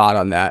thought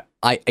on that,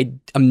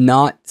 I'm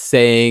not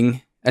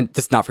saying, and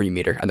this is not for you,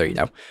 Meader, I know you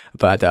know,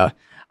 but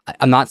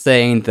I'm not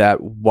saying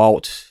that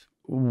Walt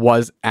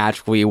was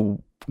actually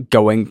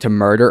going to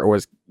murder or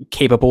was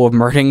capable of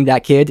murdering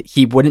that kid.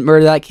 He wouldn't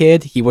murder that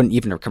kid. He wouldn't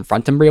even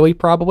confront him, really,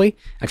 probably.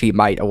 Actually, he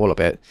might a little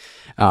bit.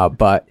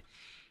 But,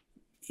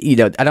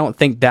 I don't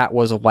think that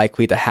was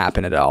likely to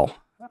happen at all.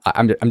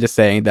 I'm just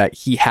saying that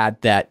he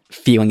had that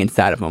feeling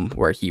inside of him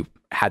where he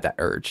had that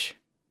urge.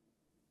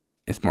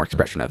 It's more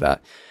expression of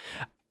that.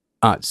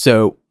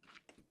 So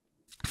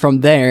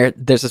from there,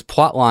 there's this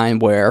plot line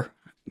where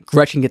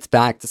Gretchen gets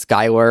back to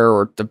Skylar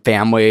or the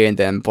family, and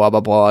then blah,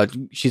 blah, blah.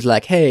 She's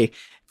like, hey,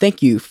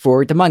 thank you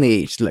for the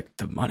money. She's like,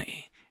 the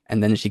money.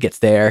 And then she gets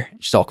there.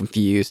 She's all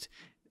confused.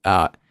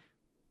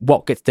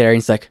 Walt gets there, and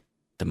he's like,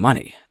 the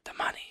money.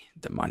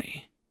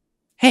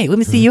 Hey, let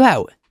me see you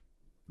out.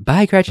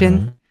 Bye,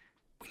 Gretchen.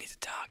 We need to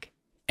talk.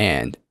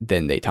 And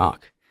then they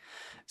talk.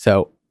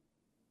 So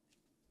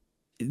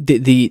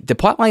the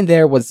plot line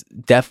there was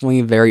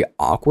definitely very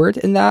awkward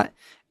in that.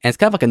 And it's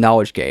kind of like a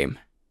knowledge game.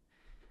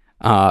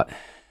 I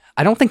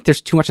don't think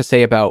there's too much to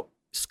say about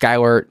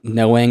Skylar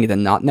knowing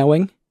and not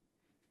knowing.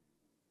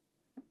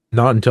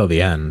 Not until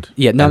the end.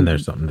 Yeah, and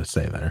there's something to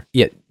say there.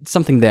 Yeah,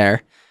 something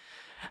there.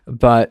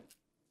 But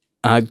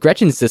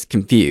Gretchen's just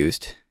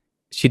confused.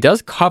 She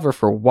does cover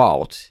for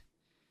Walt,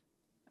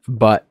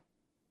 but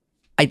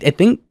I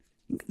think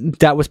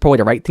that was probably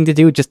the right thing to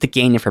do, just to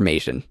gain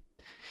information.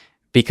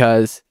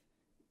 Because,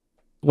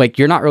 like,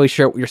 you're not really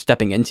sure what you're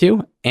stepping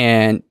into,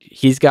 and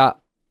he's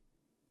got,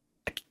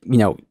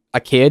 a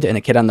kid and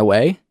a kid on the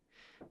way,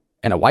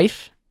 and a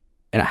wife,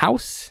 and a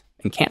house,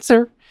 and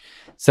cancer.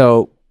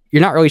 So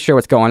you're not really sure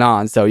what's going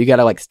on, so you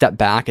gotta, like, step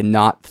back and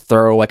not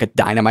throw, like, a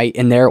dynamite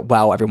in there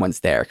while everyone's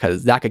there,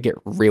 because that could get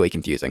really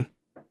confusing.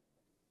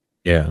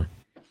 Yeah.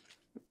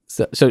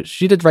 So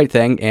she did the right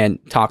thing and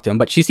talked to him,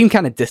 but she seemed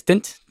kind of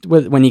distant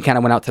when he kind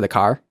of went out to the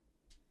car.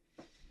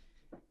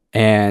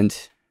 And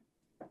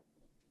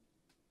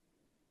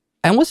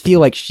I almost feel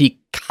like she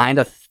kind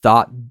of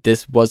thought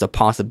this was a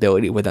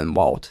possibility within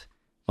Walt.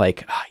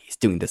 Like, he's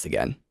doing this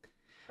again.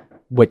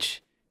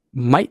 Which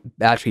might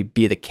actually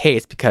be the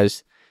case,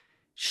 because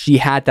she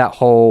had that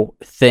whole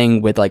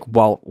thing with, like,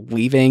 Walt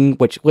leaving,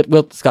 which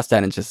we'll discuss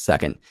that in just a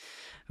second.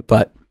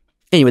 But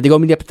anyway, they go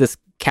meet up at this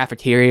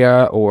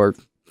cafeteria or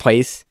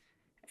place,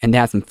 and they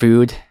have some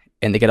food,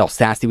 and they get all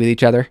sassy with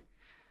each other.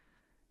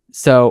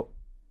 So,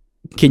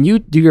 can you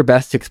do your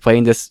best to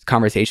explain this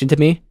conversation to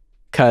me?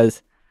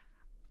 Because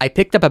I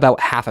picked up about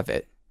half of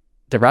it.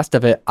 The rest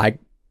of it, I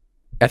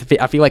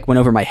feel like went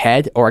over my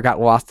head, or I got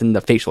lost in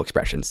the facial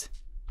expressions.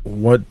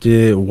 What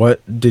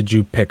did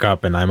you pick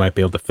up? And I might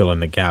be able to fill in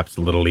the gaps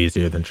a little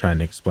easier than trying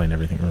to explain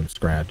everything from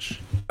scratch.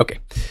 Okay,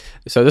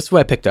 so this is what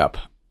I picked up.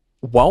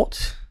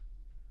 Walt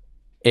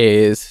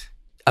is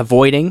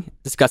avoiding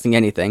discussing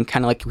anything,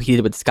 kind of like he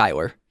did with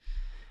Skylar.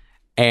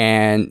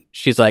 And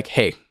she's like,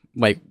 hey,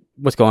 like,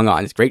 what's going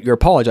on? It's great you're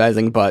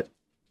apologizing, but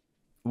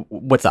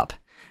what's up?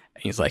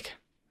 And he's like,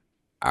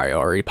 I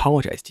already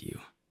apologized to you.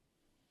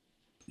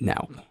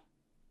 Now,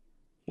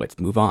 let's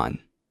move on.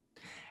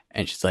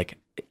 And she's like,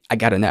 I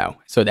gotta know.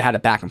 So they had a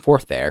back and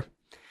forth there.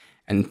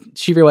 And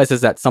she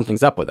realizes that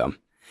something's up with him.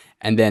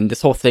 And then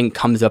this whole thing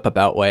comes up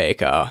about,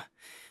 like,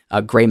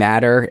 gray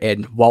matter,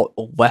 and Walt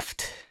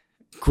left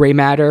gray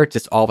matter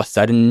just all of a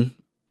sudden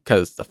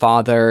because the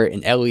father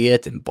and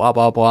Elliot and blah,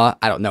 blah, blah.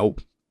 I don't know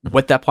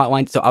what that plot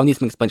line, so I'll need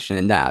some explanation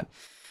in that.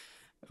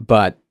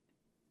 But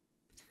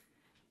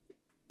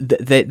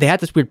they had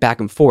this weird back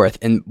and forth,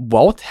 and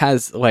Walt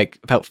has, like,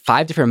 about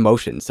 5 different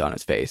emotions on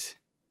his face,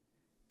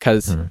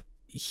 because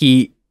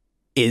he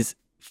is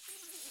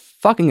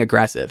fucking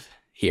aggressive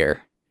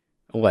here,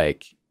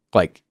 like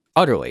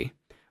utterly.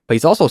 But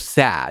he's also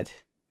sad.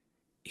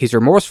 He's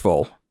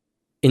remorseful,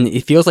 and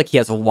it feels like he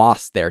has a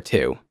loss there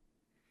too.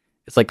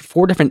 It's like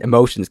 4 different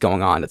emotions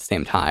going on at the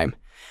same time.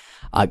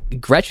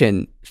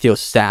 Gretchen feels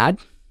sad.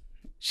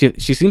 She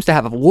seems to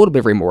have a little bit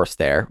of remorse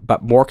there,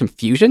 but more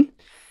confusion.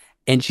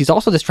 And she's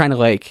also just trying to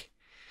like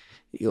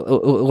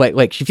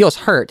she feels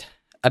hurt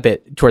a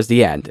bit towards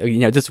the end. You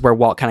know, this is where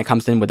Walt kind of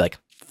comes in with like,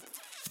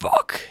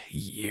 "Fuck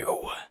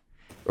you,"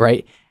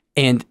 right?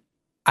 And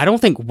I don't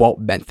think Walt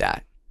meant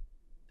that.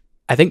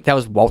 I think that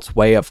was Walt's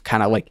way of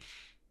kind of like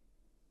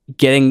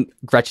getting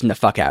Gretchen the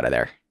fuck out of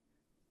there.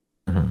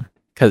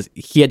 Because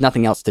he had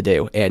nothing else to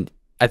do. And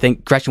I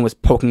think Gretchen was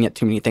poking at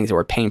too many things that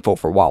were painful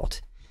for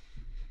Walt.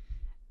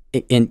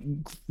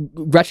 And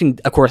Gretchen,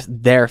 of course,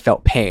 there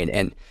felt pain.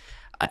 And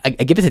I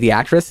give it to the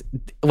actress,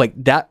 like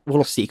that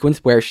little sequence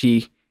where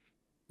she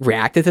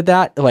reacted to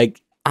that,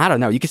 like, I don't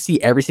know, you could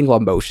see every single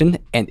emotion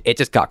and it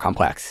just got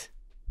complex.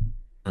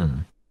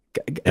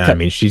 Yeah, I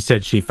mean, she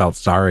said she felt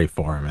sorry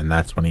for him, and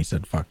that's when he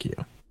said, "Fuck you."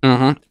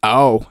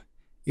 Oh,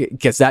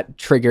 because that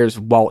triggers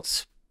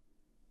Walt's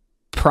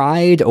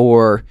pride,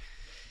 or...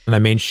 And I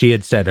mean, she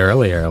had said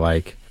earlier,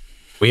 like,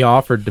 we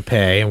offered to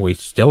pay, and we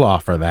still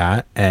offer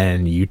that,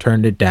 and you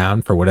turned it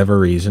down for whatever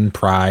reason,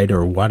 pride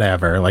or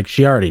whatever. Like,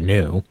 she already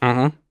knew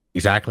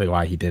exactly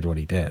why he did what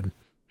he did.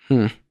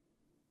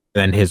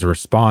 Then his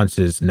response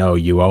is, "No,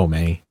 you owe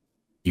me.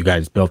 You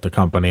guys built a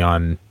company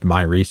on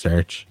my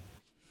research."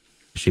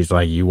 She's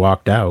like, "You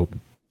walked out."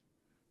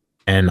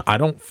 And I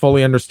don't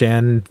fully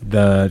understand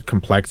the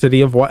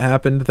complexity of what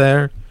happened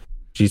there.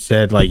 She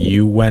said, like,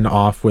 "You went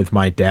off with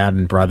my dad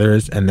and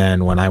brothers, and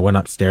then when I went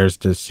upstairs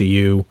to see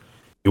you,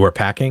 you were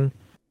packing."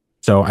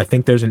 So I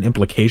think there's an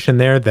implication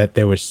there that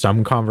there was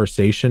some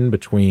conversation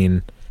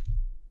between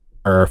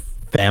her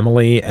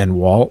family and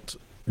Walt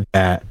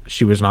that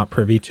she was not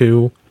privy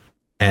to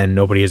and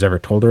nobody has ever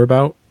told her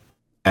about,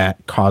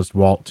 that caused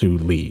Walt to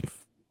leave.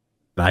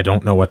 I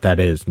don't know what that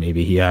is.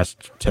 Maybe he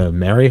asked to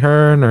marry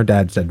her and her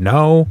dad said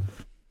no.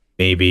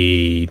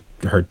 Maybe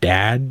her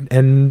dad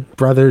and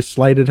brothers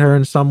slighted her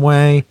in some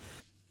way.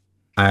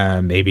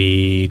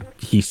 Maybe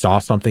he saw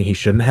something he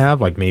shouldn't have.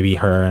 Like maybe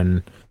her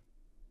and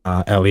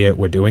Elliot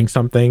were doing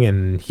something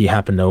and he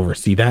happened to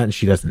oversee that and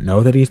she doesn't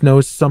know that he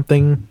knows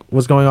something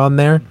was going on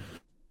there.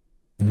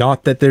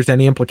 Not that there's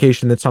any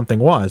implication that something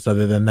was,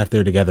 other than that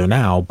they're together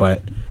now,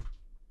 but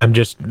I'm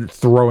just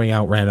throwing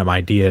out random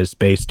ideas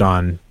based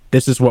on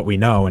this is what we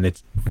know, and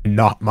it's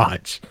not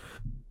much.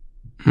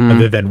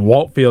 Other than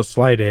Walt feels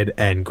slighted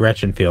and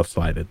Gretchen feels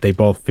slighted. They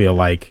both feel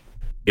like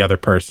the other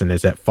person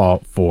is at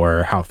fault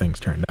for how things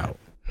turned out.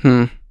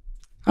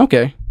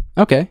 Okay.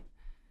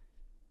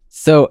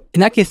 So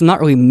in that case, I'm not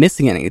really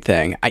missing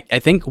anything. I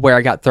think where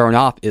I got thrown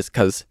off is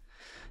because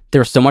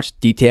there was so much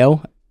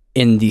detail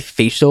in the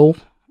facial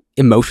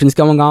emotions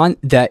going on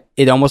that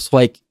it almost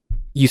like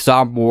you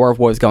saw more of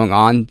what was going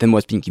on than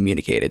what's being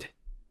communicated.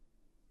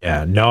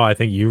 Yeah, no, I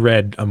think you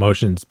read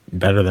emotions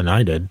better than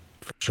I did,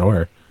 for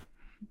sure.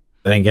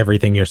 I think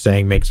everything you're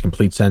saying makes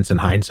complete sense in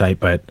hindsight,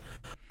 but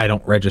I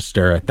don't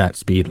register at that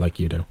speed like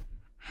you do.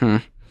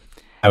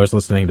 I was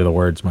listening to the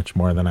words much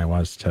more than I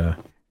was to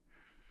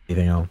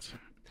anything else.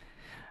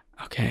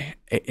 Okay.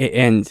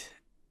 And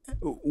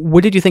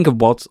what did you think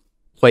of Walt's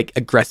like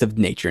aggressive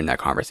nature in that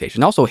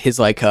conversation? Also his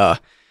like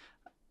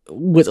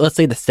let's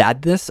say the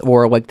sadness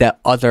or like that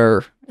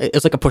other,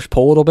 it's like a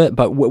push-pull a little bit,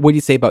 but what do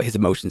you say about his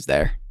emotions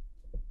there?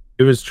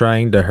 He was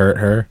trying to hurt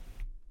her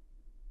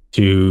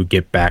to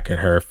get back at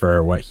her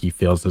for what he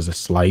feels is a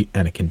slight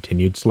and a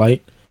continued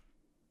slight,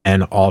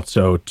 and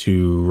also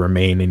to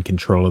remain in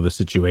control of the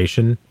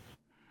situation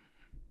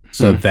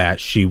so that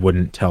she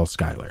wouldn't tell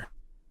Skylar.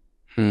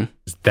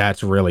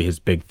 That's really his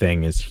big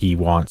thing, is he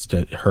wants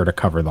her to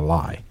cover the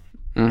lie.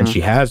 And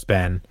she has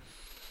been,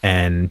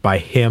 and by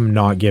him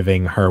not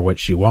giving her what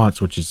she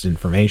wants, which is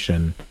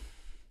information,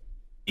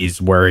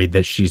 he's worried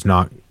that she's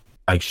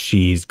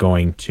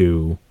going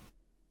to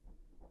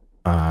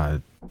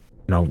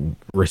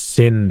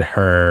rescind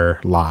her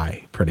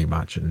lie pretty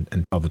much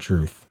and tell the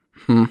truth.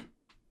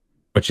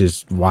 Which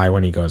is why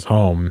when he goes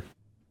home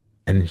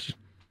and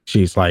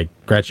she's like,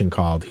 Gretchen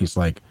called, he's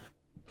like,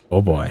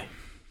 oh boy,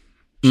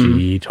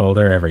 she told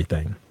her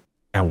everything.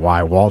 And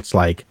why Walt's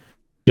like,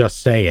 just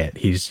say it.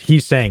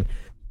 He's saying,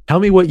 tell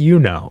me what you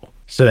know,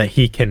 so that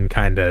he can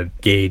kind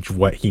of gauge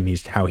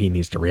how he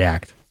needs to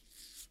react.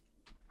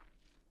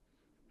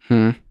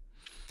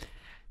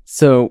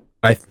 So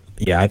I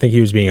think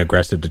he was being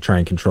aggressive to try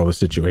and control the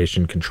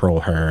situation,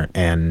 control her,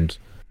 and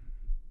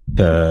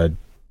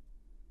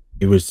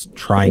he was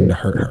trying to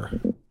hurt her.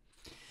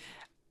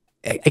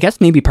 I guess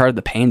maybe part of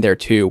the pain there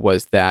too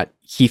was that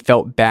he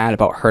felt bad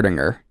about hurting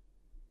her.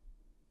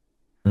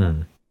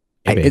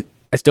 I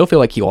still feel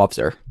like he loves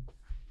her.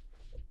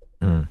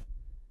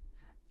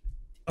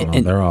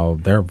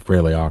 They're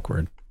really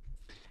awkward.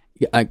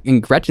 Yeah,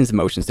 and Gretchen's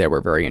emotions there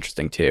were very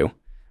interesting too,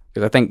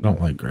 because I think I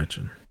don't like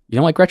Gretchen. You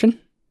don't like Gretchen?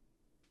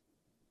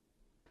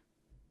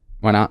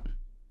 Why not?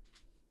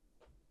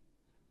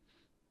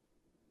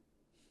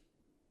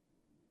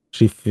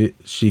 She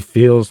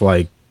feels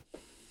like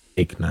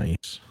fake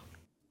nice.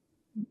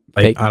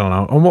 Like Fake. I don't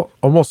know,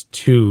 almost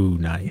too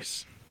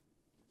nice.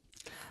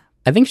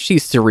 I think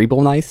she's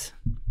cerebral nice.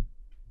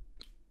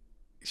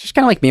 She's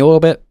kind of like me a little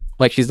bit.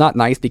 Like, she's not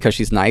nice because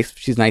she's nice.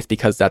 She's nice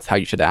because that's how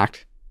you should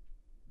act.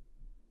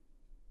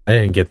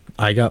 I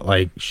got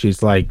like,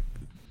 she's like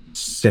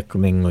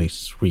sickeningly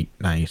sweet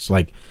nice.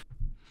 Like,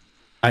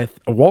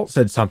 Walt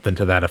said something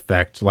to that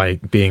effect,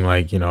 like being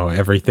like,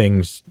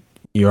 everything's,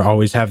 you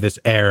always have this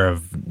air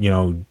of,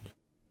 you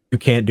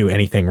can't do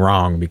anything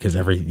wrong because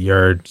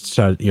you're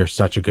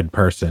such a good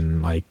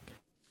person. Like,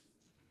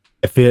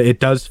 it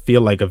does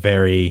feel like a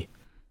very,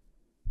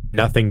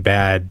 nothing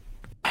bad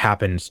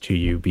happens to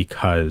you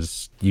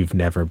because you've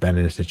never been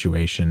in a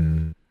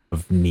situation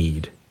of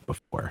need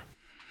before.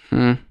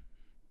 So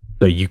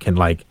you can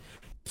like,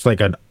 it's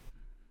like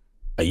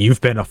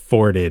you've been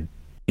afforded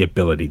the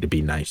ability to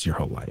be nice your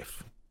whole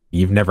life.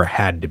 You've never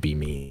had to be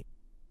mean.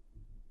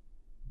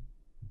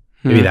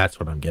 Maybe that's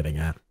what I'm getting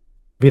at.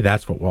 Maybe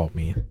that's what Walt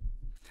means.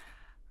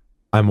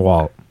 I'm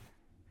Walt.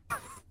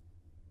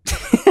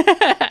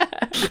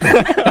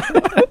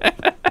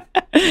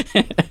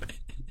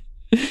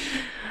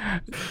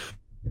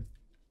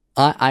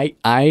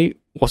 I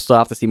will still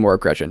have to see more of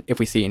Gretchen if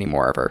we see any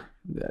more of her,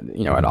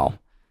 at all.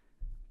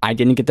 I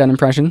didn't get that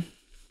impression.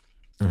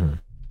 Mm-hmm.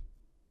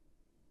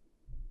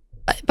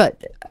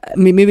 But I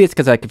mean, maybe it's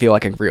because I can feel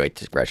like I can relate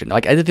to Gretchen.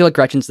 Like, I feel like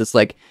Gretchen's this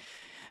like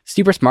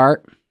super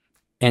smart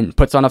and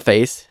puts on a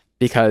face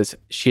because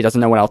she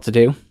doesn't know what else to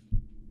do.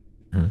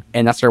 Mm-hmm.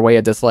 And that's her way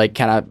of just like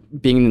kind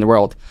of being in the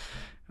world.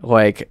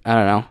 Like, I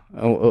don't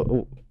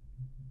know.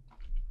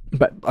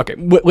 But okay,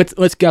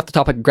 let's get off the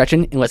topic of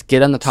Gretchen and let's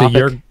get on the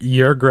topic. So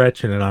you're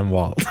Gretchen and I'm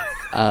Walt.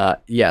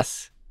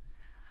 Yes.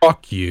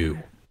 Fuck you.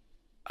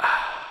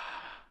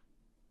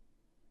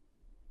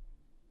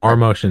 More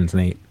emotions,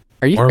 Nate.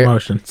 More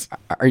emotions.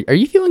 Are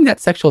you feeling that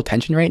sexual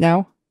tension right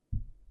now?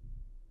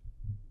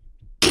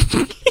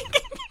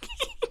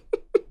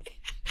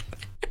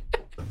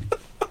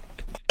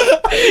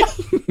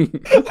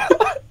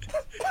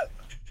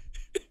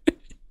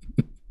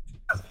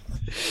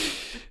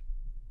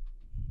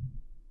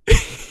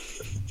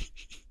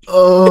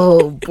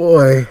 Oh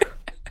boy.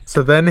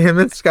 So then him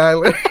and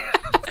Skylar.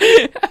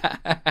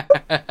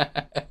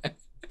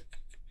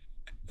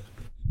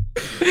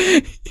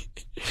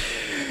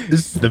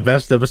 This is the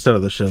best episode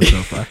of the show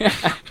so far.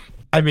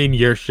 I mean,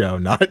 your show,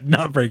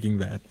 not Breaking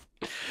Bad.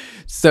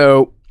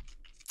 So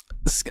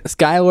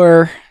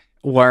Skylar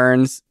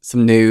learns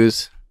some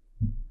news.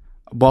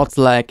 Walt's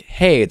like,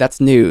 hey, that's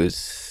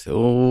news.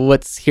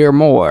 Let's hear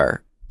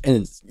more.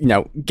 And,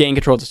 gain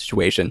control of the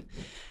situation.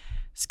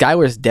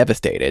 Skylar's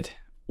devastated.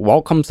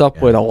 Walt comes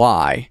up with a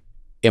lie.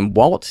 And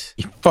Walt...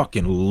 He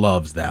fucking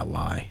loves that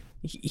lie.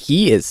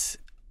 He is...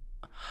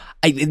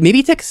 maybe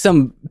he takes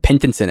some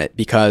penance in it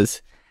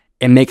because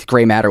it makes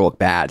Gray Matter look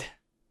bad.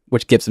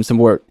 Which gives him some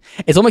more...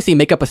 It's almost like he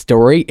make up a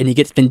story and he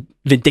gets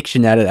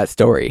vindication out of that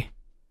story.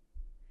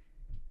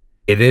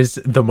 It is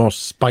the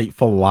most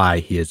spiteful lie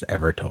he has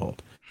ever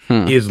told.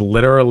 He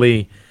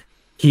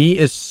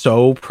is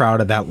so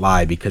proud of that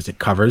lie because it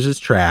covers his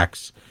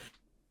tracks.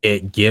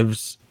 It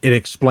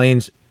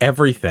explains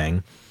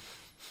everything.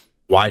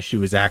 Why she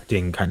was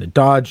acting kind of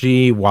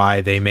dodgy,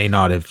 why they may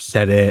not have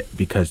said it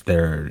because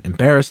they're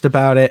embarrassed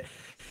about it.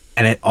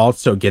 And it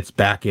also gets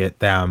back at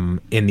them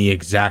in the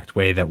exact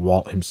way that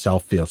Walt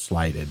himself feels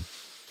slighted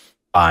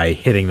by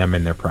hitting them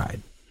in their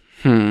pride.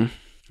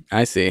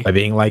 I see. By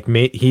being like,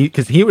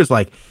 because he was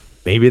like,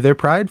 maybe they're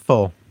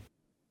prideful.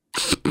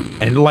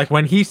 And like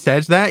when he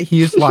says that,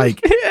 he's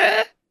like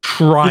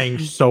trying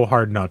so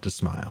hard not to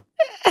smile.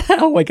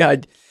 Oh my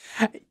God.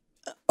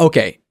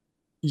 Okay.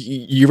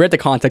 You read the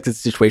context of the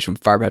situation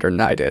far better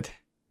than I did.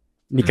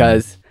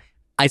 Because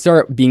I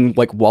started being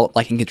like Walt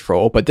like in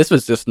control, but this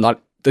was just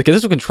not, because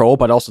this was control,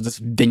 but also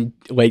just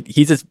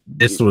he's just...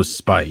 This was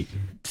spite.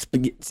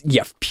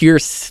 Yeah, pure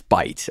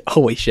spite.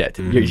 Holy shit.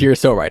 You're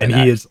so right. And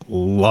he is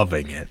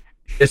loving it.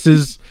 This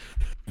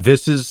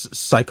is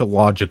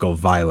psychological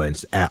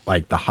violence at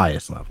like the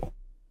highest level.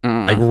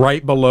 Like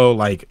right below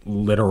like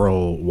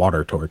literal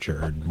water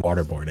torture and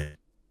waterboarding.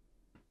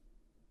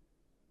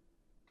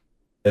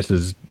 This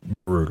is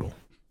brutal.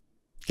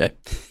 Okay.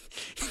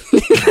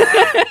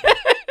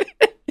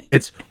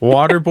 It's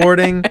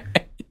waterboarding,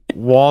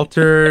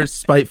 Walter's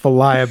spiteful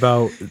lie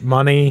about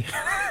money,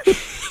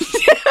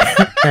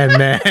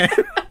 and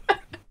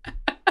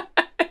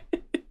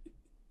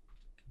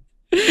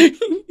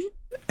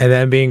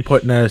then being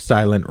put in a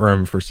silent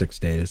room for 6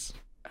 days.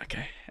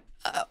 Okay.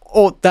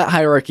 That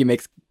hierarchy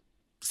makes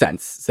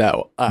sense.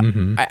 So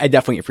I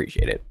definitely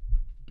appreciate it.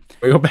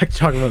 We go back to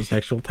talking about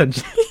sexual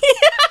tension.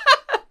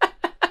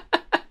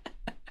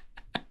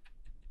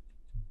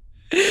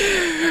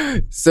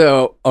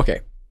 So,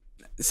 okay.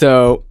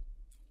 So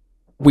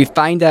we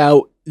find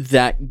out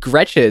that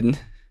Gretchen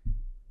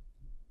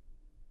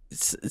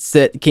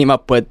came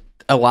up with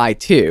a lie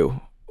too,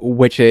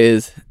 which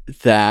is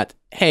that,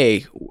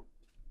 hey,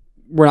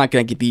 we're not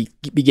going to be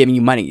giving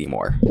you money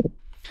anymore.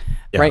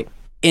 Yeah. Right?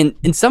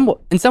 in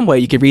some way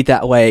you could read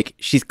that like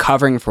she's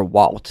covering for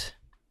Walt.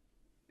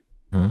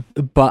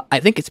 But I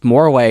think it's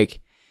more like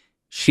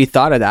she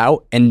thought it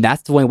out, and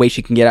that's the only way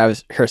she can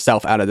get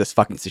herself out of this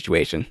fucking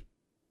situation.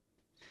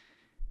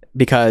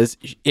 Because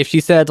if she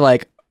said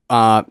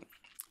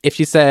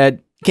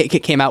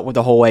came out with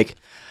the whole like,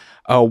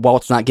 oh,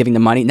 Walt's not giving the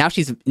money, now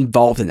she's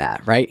involved in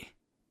that, right?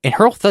 And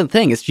her whole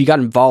thing is she got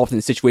involved in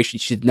a situation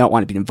she did not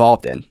want to be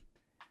involved in.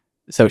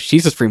 So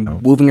she's just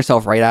removing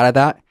herself right out of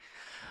that.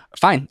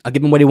 Fine, I'll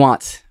give him what he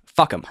wants.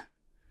 Fuck him.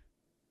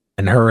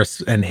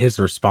 And his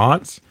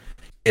response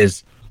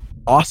is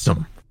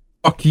awesome.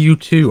 Fuck you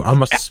too. I'm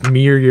gonna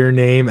smear your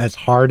name as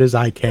hard as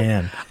I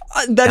can.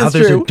 That is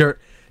true.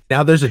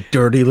 Now there's a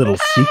dirty little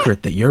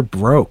secret that you're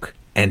broke,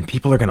 and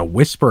people are gonna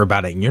whisper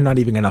about it, and you're not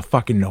even gonna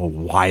fucking know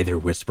why they're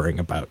whispering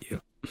about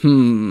you.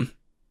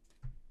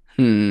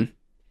 And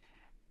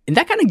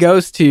that kind of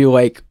goes to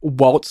like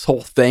Walt's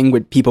whole thing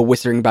with people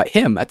whispering about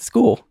him at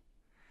school.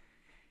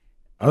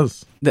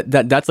 That's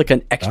like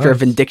an extra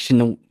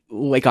vindication,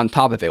 like on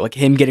top of it, like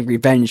him getting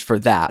revenge for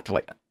that.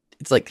 Like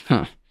it's like,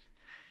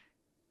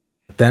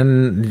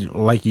 Then,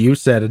 like you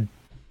said,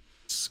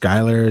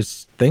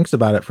 Skylar thinks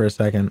about it for a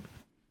second.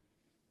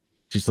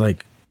 She's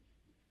like,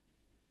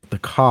 the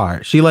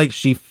car.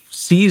 She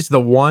sees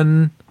the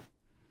one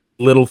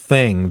little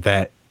thing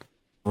that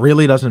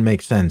really doesn't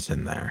make sense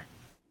in there.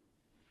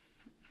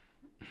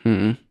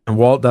 And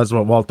Walt does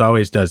what Walt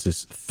always does,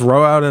 is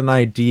throw out an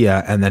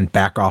idea and then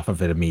back off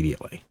of it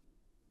immediately.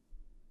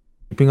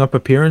 Keeping up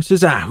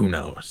appearances? Who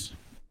knows?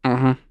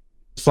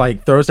 It's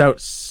like throws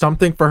out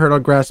something for her to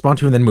grasp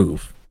onto and then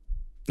move.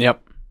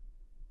 Yep.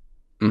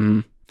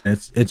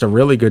 It's a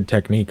really good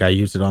technique. I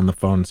use it on the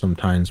phone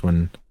sometimes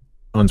when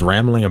someone's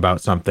rambling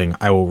about something.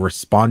 I will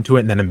respond to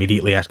it and then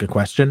immediately ask a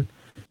question.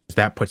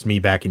 That puts me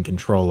back in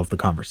control of the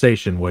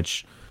conversation,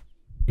 which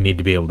you need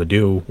to be able to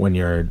do when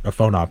you're a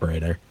phone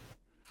operator.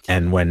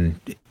 And when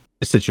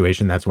a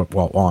situation, that's what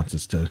Walt wants,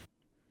 is to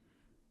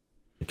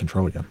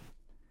control you.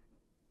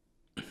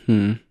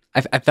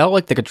 I felt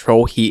like the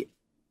control he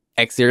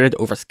exerted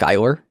over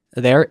Skylar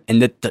there,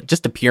 and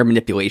just the pure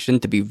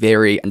manipulation, to be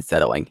very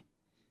unsettling.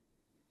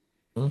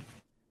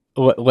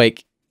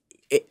 Like,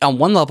 on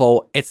one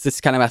level, it's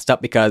just kind of messed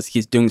up because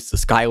he's doing this to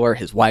Skylar,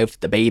 his wife,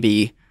 the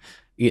baby,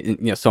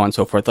 so on and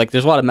so forth. Like,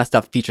 there's a lot of messed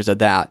up features of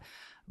that,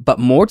 but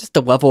more just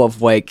the level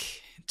of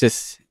like,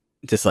 just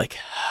like,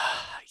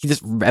 he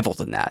just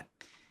revels in that,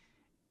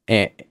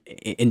 and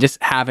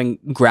just having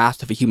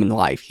grasp of a human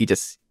life. He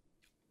just,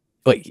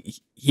 like,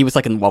 he was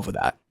like in love with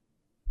that.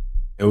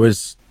 It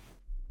was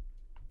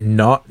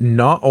not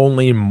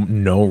only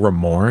no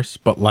remorse,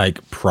 but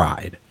like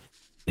pride.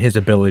 His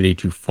ability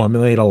to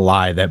formulate a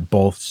lie that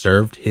both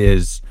served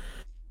his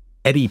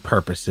petty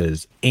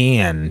purposes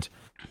and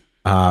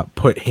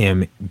put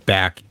him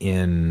back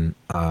in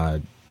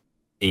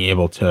being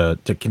able to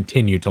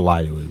continue to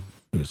lie to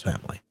his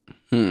family.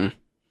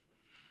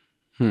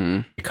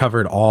 He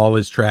covered all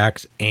his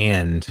tracks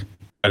and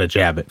got a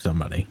jab at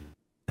somebody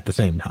at the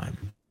same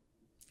time.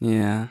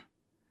 Yeah.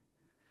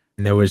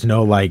 And there was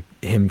no like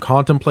him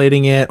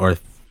contemplating it or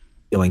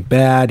feeling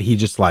bad. He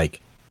just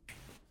like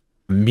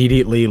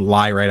immediately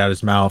lie right out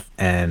his mouth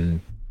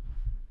and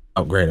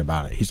felt great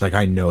about it. He's like,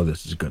 I know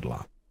this is good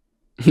luck.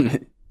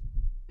 It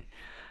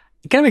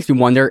kind of makes me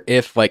wonder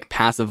if like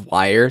passive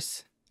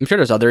liars, I'm sure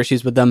there's other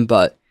issues with them,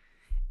 but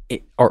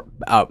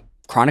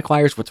chronic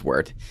liars, what's the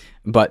word?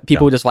 But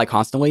people who just lie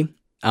constantly,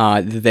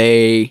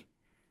 they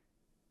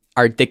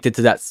are addicted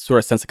to that sort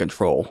of sense of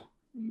control,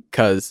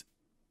 because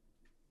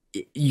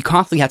you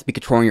constantly have to be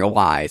controlling your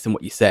lies and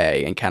what you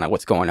say and kind of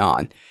what's going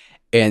on.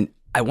 And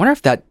I wonder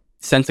if that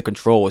sense of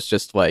control is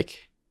just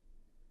like,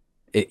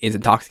 it is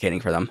intoxicating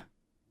for them,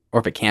 or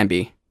if it can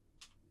be.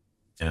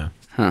 Yeah.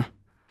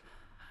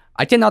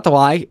 I tend not to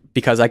lie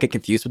because I get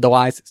confused with the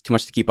lies. It's too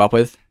much to keep up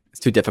with. It's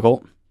too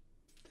difficult.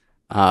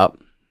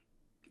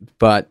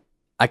 But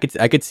I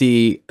could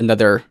see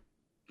another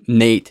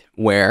Nate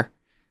where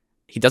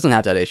he doesn't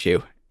have that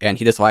issue and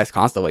he just lies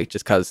constantly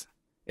just because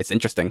it's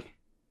interesting.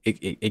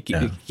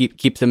 It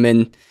keeps him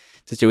in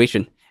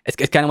situation. It's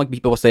kind of like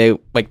people say,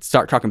 like,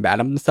 start talking bad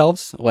of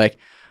themselves, like,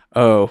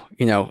 oh,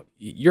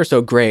 you're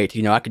so great,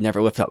 I could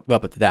never live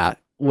up to that.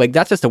 Like,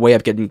 that's just a way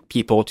of getting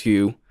people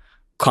to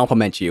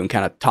compliment you and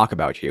kind of talk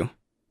about you.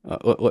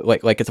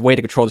 Like it's a way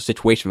to control the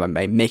situation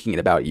by making it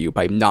about you,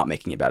 by not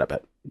making it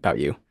about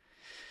you.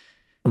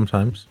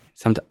 Sometimes.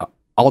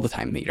 All the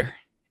time, Meader.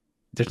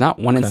 There's not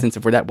one instance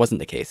of where that wasn't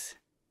the case.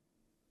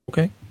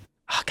 Okay.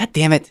 Oh, God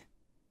damn it.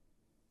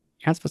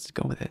 You're not supposed to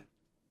go with it.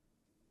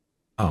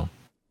 Oh.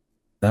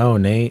 No,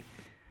 Nate.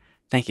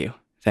 Thank you.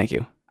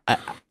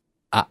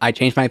 I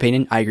changed my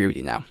opinion. I agree with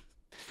you now.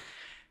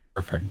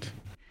 Perfect.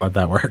 Glad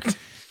that worked.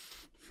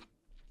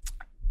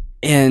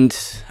 And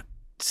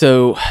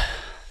so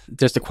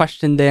there's a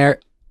question there.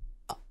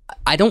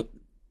 I don't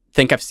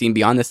think I've seen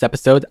beyond this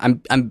episode.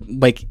 I'm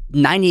like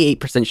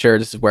 98% sure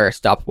this is where I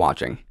stopped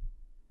watching.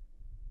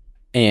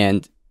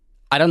 And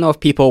I don't know if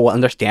people will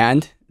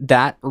understand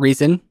that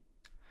reason.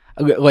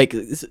 Like,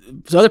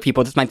 so other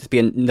people, this might just be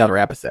another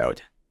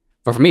episode.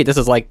 But for me, this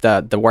is like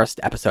the worst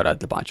episode of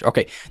the bunch.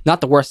 Okay,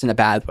 not the worst in a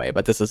bad way,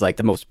 but this is like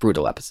the most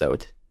brutal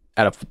episode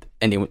out of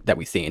any that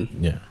we've seen.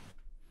 Yeah.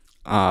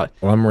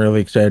 Well, I'm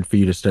really excited for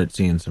you to start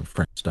seeing some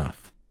French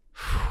stuff.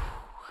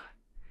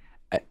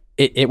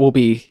 It will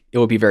be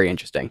very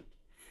interesting.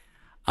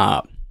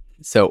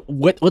 So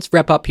let's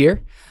wrap up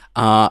here.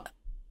 I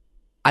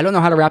don't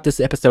know how to wrap this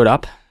episode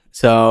up,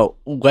 so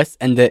let's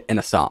end it in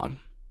a song.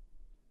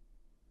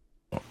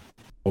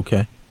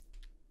 Okay.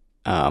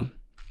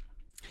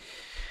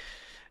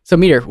 So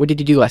Meader, what did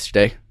you do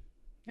yesterday?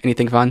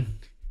 Anything fun?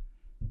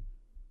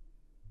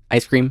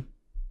 Ice cream?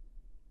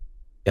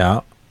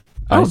 Yeah.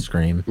 Oh, Ice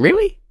cream.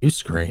 Really? You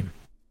scream.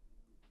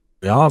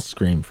 We all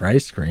scream for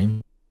ice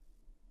cream.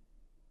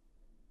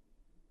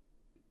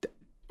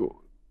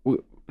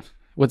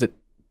 Was it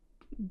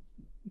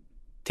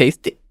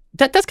tasty?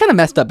 That's kind of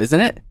messed up, isn't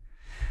it?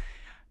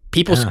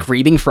 People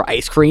screaming for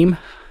ice cream?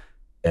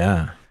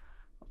 Yeah.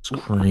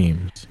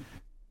 Screams.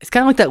 It's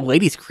kind of like that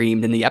lady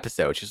screamed in the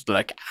episode. She's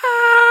like,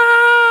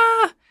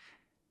 ah!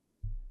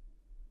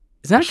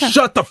 Isn't that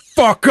Shut the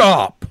fuck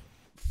up!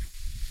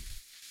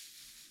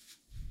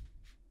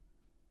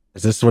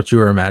 Is this what you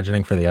were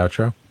imagining for the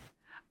outro?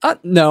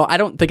 No, I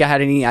don't think I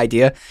had any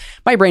idea.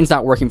 My brain's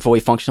not working fully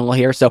functional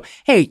here. So,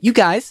 hey, you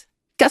guys,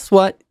 guess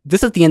what?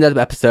 This is the end of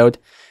the episode.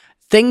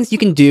 Things you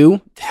can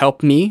do to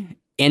help me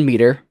and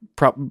Meader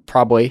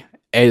probably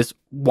is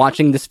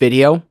watching this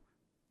video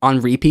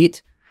on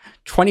repeat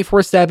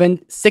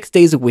 24/7, 6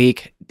 days a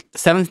week.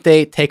 7th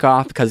day, take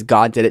off because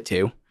God did it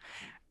too.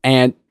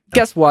 And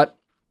guess what?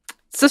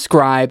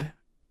 Subscribe,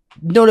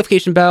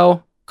 notification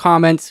bell,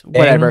 comments,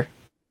 whatever.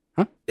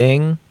 Huh?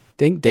 Ding.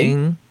 Ding,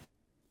 ding.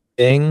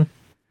 Ding.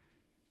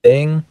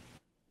 Ding.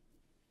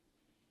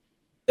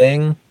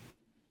 Ding.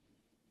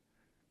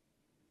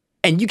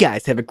 And you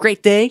guys have a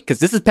great day, because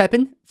this is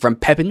Pepin from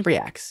Pepin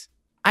Reacts.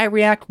 I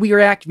react, we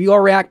all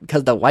react,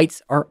 because the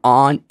lights are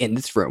on in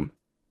this room.